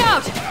tank. Watch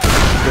out!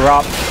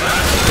 Drop.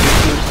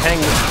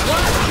 Tank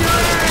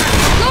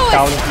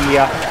down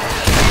here.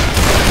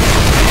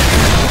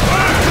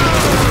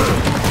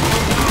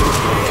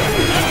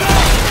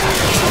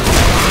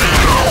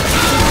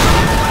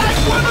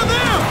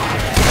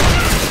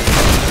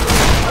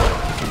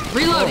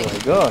 Reloading. Oh my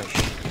gosh.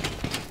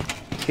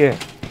 Okay.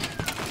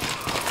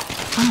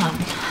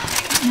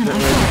 Man, I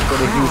Got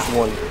a huge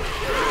one.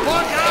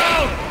 Look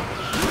out!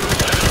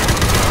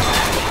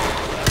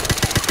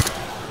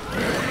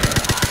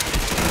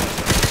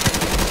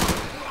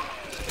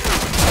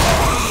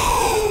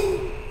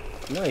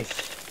 Nice.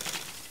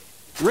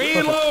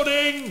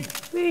 Reloading!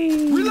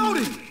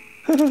 Reloading!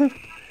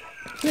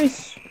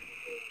 Nice.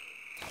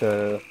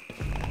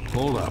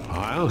 Hold up,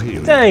 I'll heal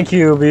you. Thank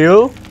you,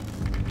 Bill.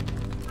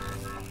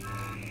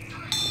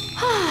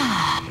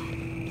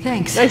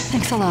 Thanks. Nice.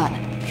 Thanks a lot.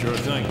 Sure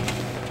thing.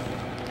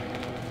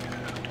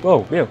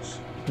 Whoa, Bills.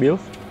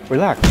 Bills,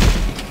 relax.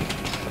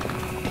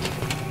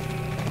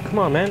 Come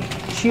on, man.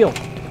 Chill.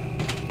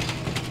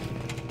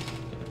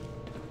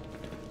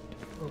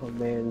 Oh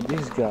man,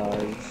 these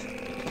guys.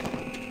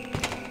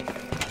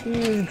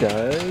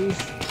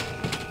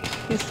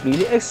 He's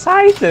really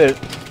excited.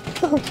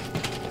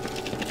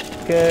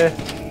 Okay,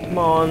 come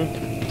on.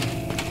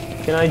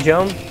 Can I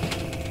jump?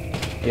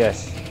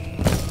 Yes.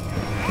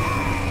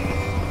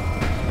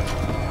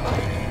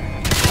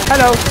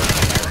 Hello.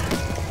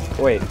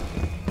 Wait.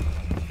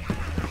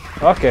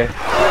 Okay.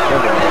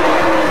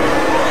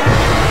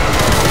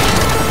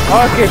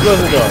 Okay, close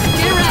the door.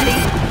 Get ready.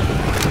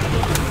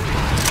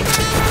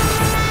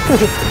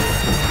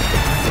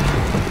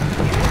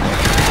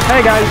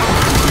 Hey guys.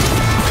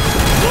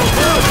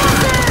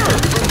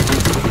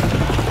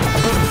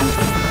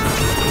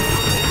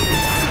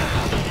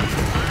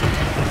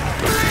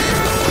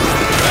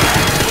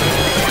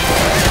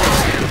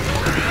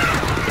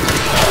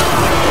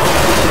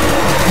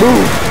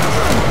 Boom.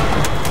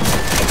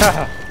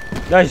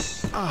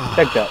 Nice.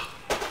 Take that.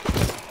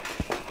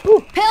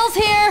 Pills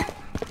here.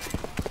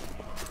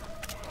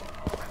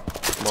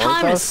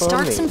 Time to Molotov for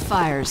start me. some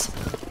fires.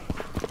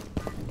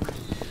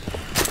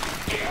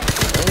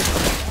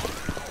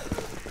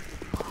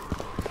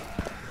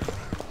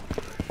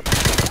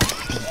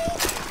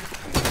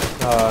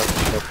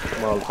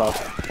 Molotov.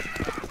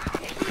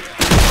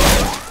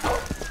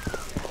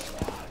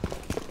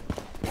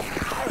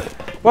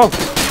 Whoa!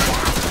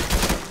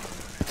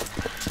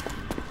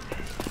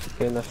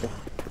 Okay, nothing.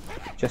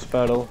 Just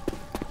battle.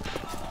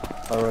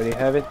 Already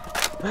have it.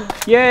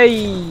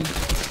 Yay!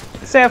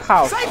 Safe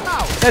house! Safe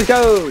house! Let's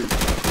go!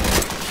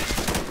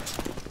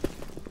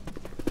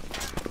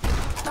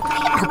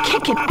 We're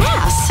kicking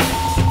ass.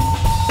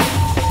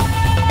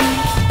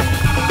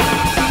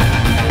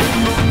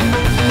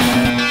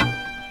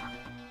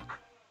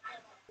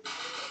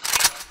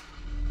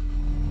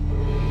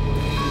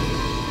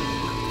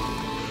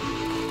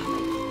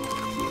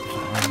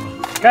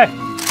 Okay,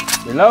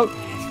 reload.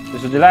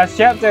 This is the last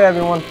chapter,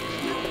 everyone.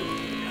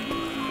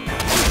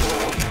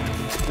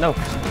 No.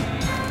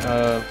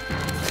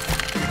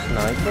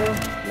 Sniper?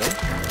 No.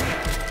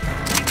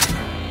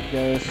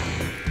 Yes.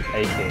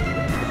 AK.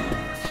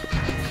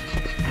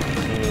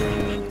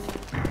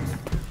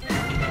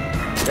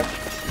 Yep.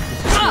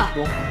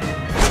 Cool.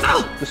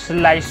 To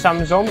slice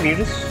some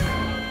zombies.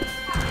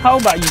 How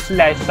about you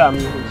slice some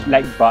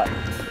like butt?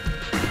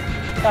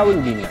 That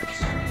would be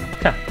nice.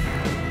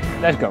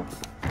 Let's go.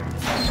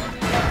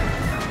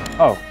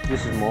 Oh,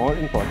 this is more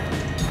important.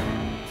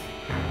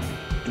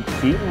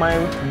 see, my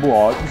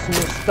board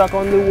is stuck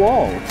on the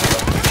wall.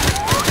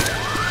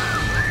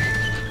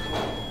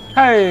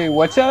 Hey,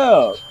 what's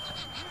up?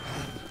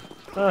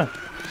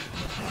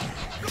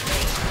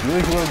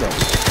 Usual though.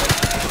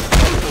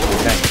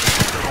 Okay.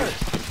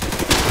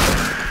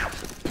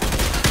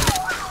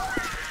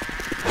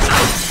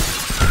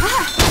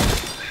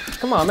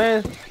 Come on,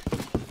 man.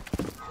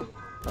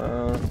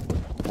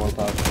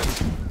 Molotov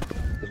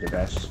is the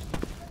best.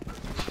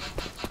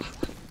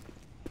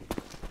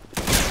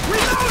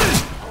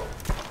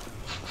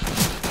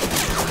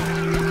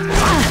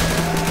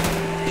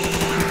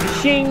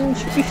 Shing,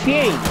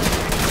 shing.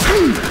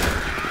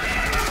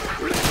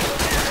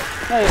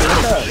 Hey,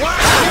 what's up?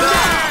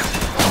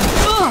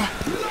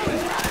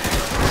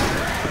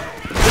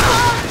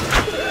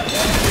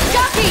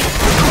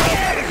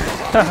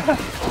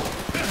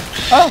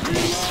 Oh,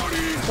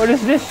 what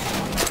is this?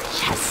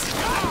 Yes.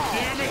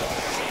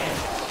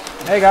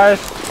 Hey guys,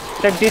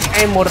 take this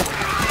armor.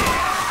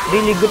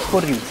 Really good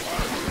for you.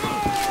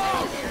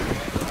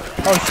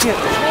 Oh shit.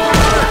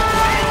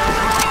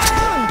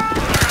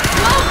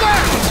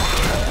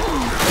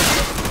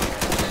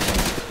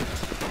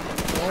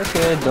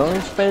 Okay,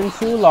 don't spend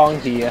too long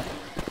here.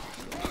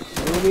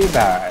 It'll be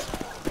bad.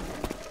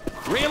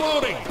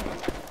 Reloading.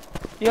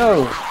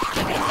 Yo.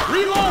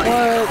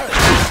 Reloading.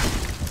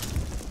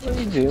 What are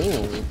you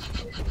doing?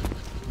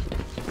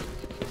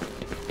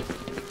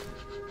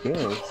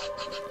 Good.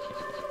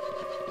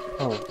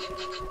 Oh.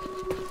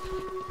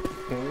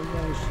 Okay,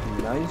 that's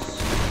nice.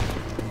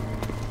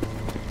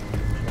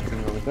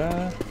 Nothing over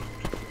there.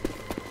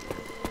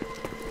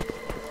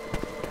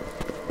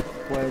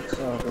 What's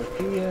over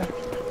here?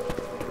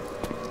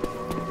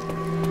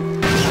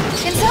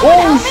 Can someone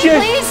help me,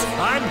 please?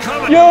 I'm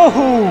coming. Yo!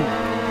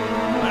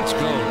 Let's go.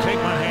 Take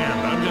my hand.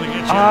 I'm gonna get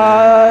you. I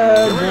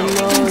don't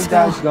know if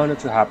that's going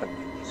to happen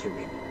to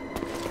me.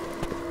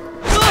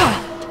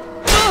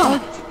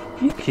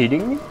 Are you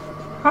kidding me?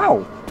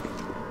 How?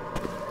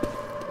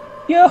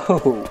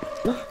 Yo!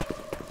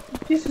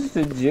 This is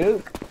a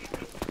joke.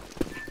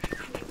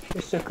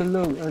 Let's take a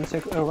look and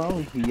check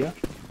around here.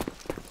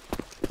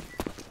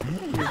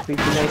 Pretty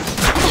nice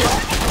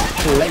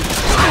place.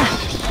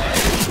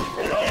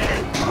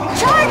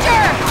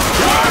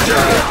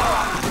 Charger!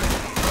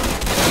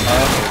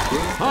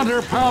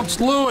 Hunter pounced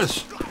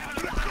Lewis.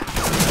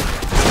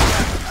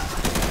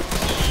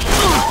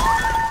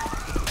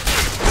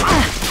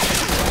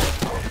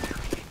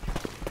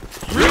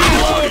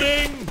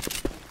 Reloading.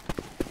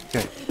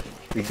 Okay,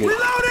 we good.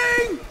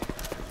 Reloading.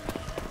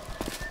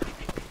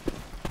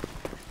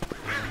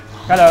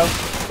 Hello.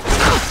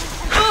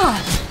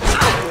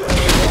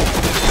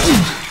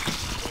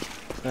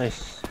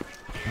 Nice.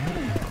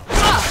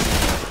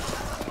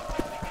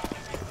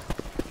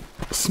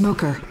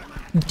 Smoker,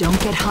 don't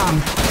get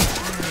hung.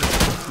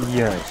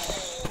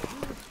 Yes.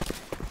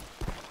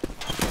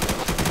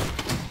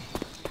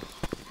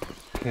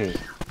 Okay.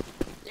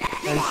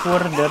 And for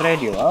the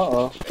radio.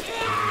 Uh-oh.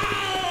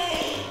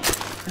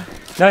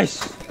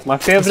 Nice. My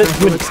favorite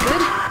good. Looks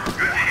good.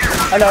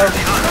 Hello.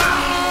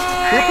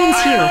 Weapons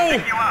here.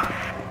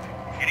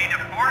 You need to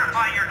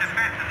fortify your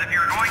defenses if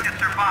you're going to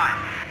survive.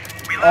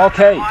 We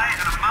Okay. supplies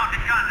and a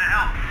mounted gun to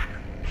help.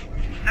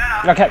 Set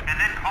up Okay. and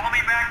then call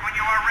me back when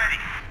you are ready.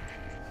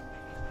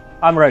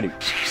 I'm ready.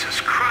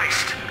 Jesus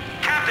Christ.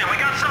 Captain, we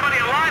got somebody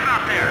alive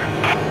out there.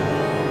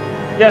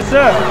 Yes,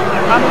 sir.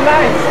 I'm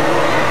alive.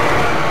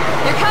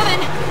 They're coming.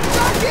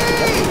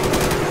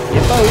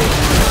 Yes, sir.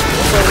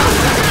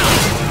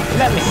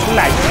 Let me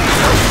slide.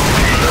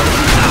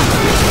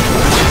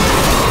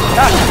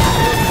 Ah.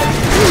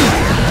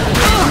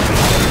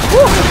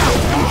 Woo.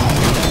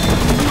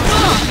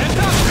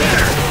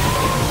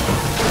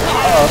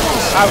 Uh-oh.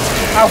 Ow.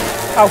 Ow.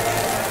 Ow.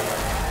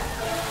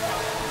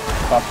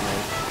 Fuck me.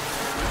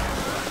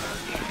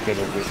 Get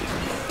over it.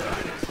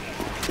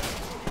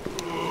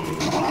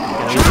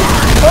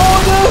 Oh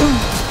no!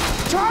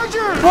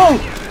 Charger! Whoa!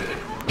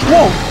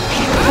 Whoa!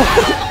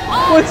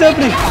 What's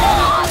happening?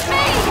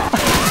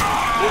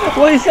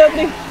 What is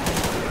happening?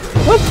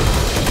 What?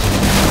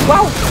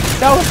 Wow!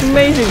 That was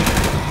amazing!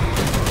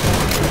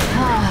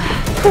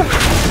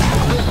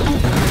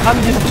 I'm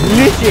just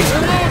glitching!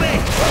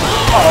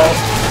 Uh-oh.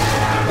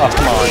 Oh,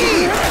 come on.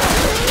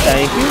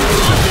 Thank you.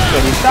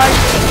 Very tight.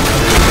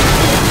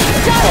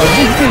 Oh,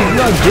 this is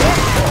not good.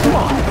 Come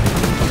on.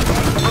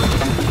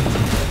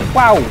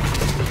 Wow.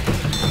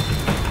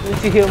 Need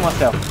to heal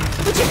myself.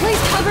 Would you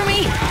please cover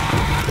me?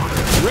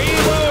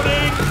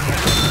 Reloading.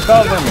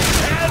 Cover me.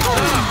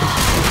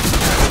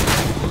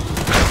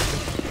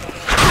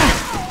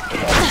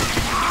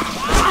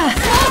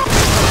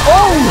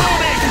 Oh!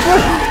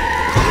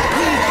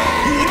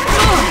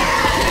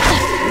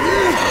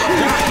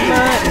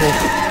 Madness.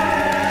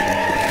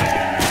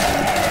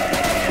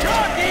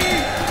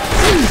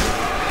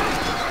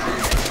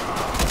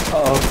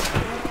 Uh-oh.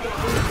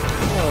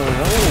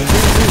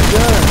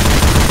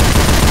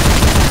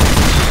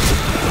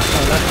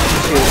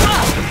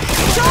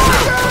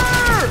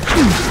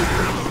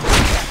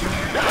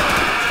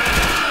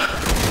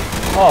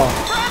 Oh, oh,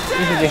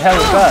 this is the hell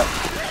of that.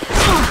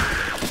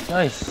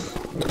 Nice.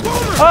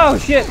 Oh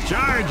shit!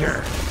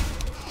 Charger.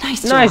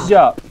 Nice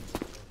job.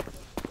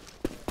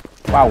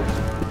 Wow.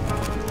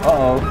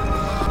 Uh-oh.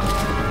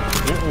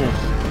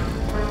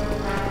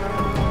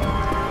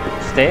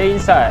 Stay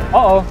inside.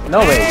 Uh-oh. No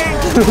way.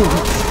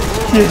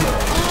 Shit.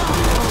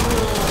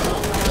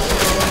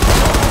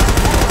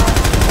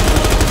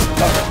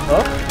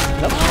 Oh,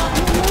 no.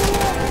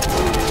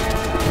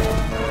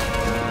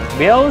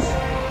 Bills?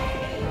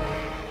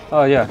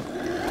 Oh yeah.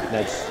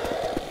 Nice.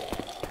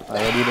 I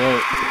already know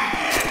it.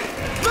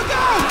 Look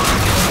out!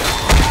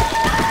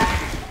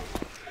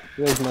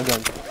 Where's my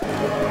gun?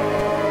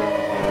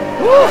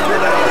 Woo!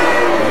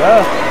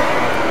 Yeah.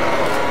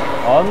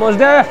 Almost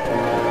there.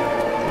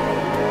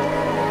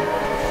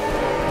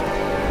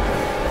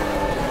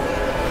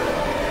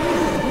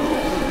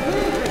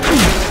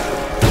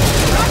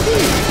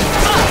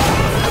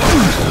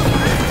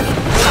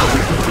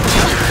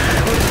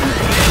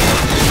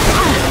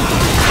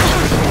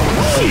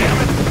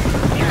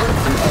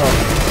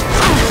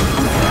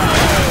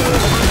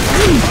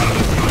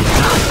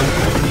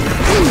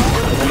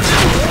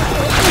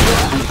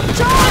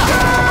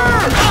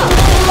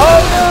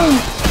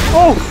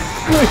 Oh,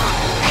 shit!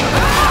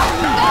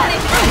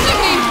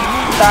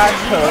 That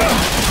hurt.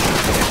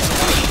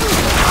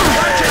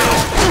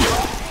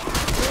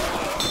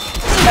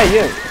 Hey,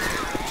 you!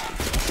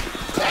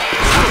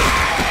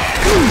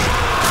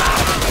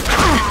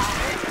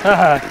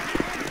 Haha.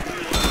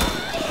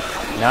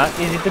 Not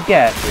easy to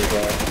get, is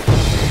it?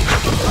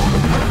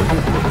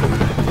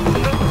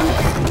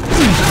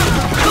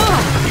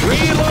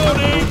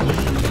 Reloading.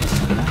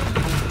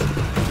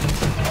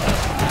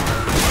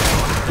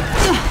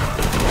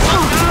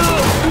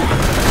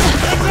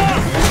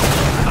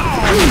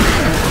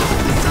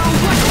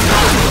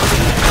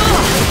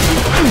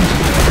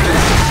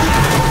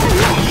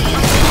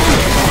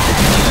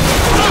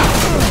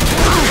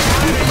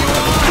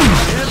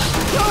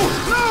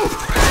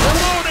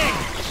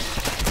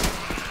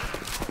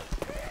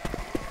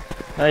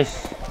 Nice.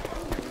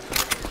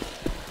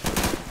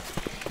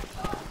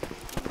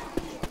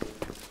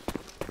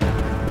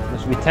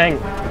 Must be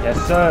tank. Yes,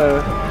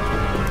 sir.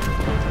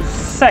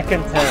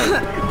 Second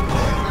tank.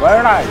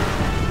 Where are you?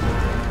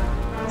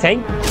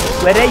 Tank?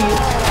 Where are you?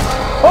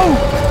 Oh!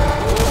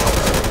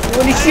 I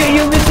want to shoot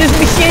you with this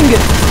machine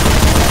gun.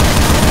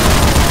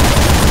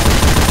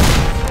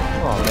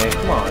 Oh man,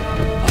 come on.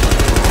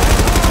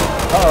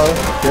 Uh-oh.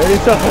 Dirty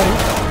something.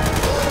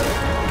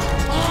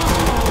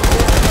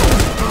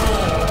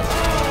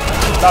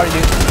 Sorry,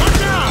 dude.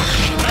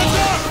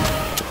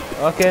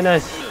 Okay,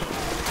 nice.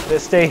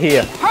 Let's stay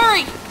here.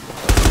 Hurry!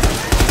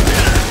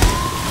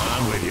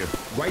 I'm with you.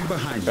 Right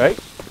behind you. Right?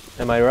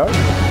 Am I right?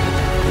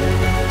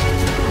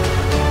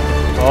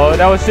 Oh,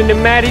 that was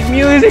cinematic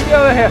music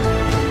over here.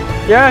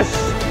 Yes.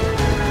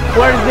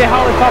 Where's the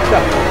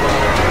helicopter?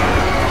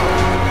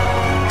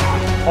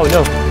 Oh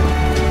no.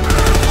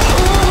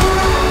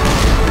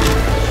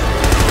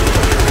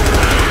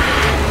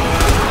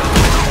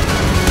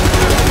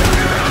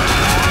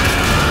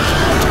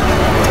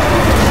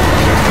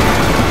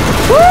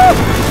 Woo!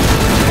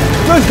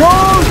 Let's go!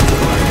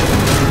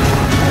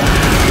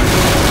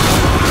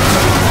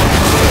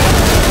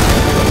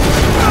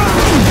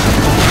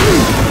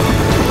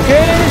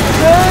 Get it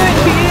good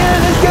here,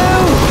 let's go!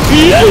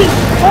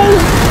 Oh,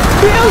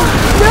 Bill,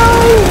 no!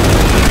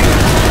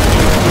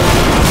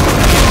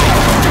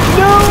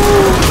 No!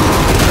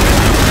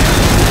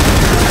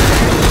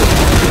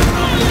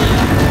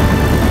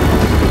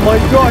 My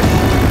gosh!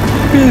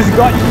 Bill's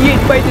got hit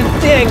by the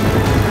tank!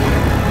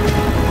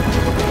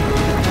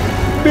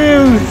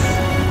 Bills!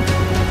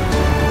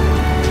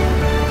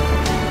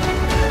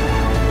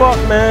 Fuck,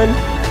 man!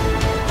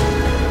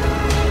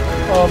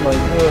 Oh my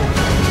god!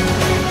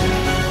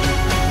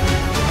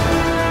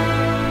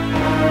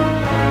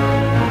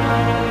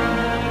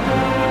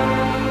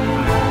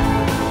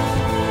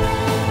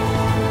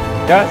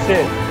 That's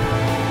it!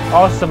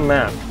 Awesome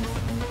map!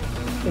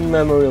 In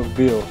memory of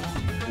Bill.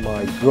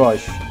 My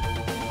gosh!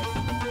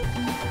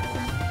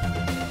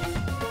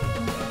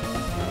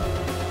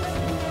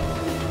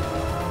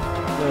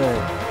 Man.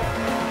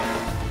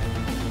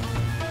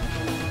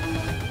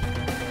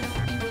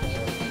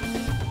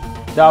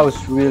 That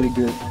was really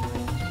good.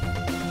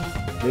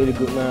 Really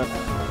good map.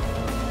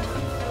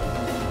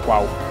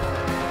 Wow.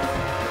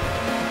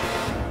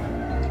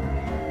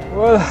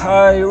 Well,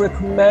 I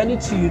recommend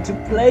it to you to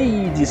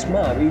play this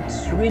map.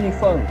 It's really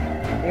fun.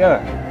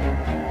 Yeah.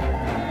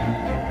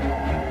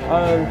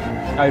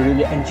 I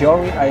really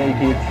enjoy it. I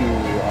give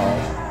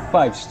you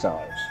 5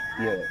 stars.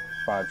 Yeah,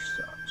 5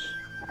 stars.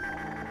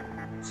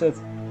 So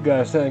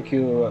guys, thank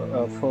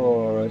you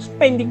for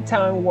spending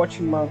time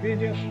watching my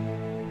video.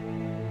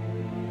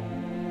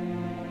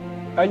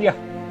 And yeah,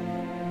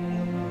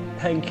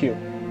 thank you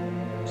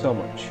so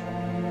much.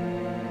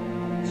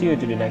 See you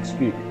to the next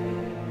video.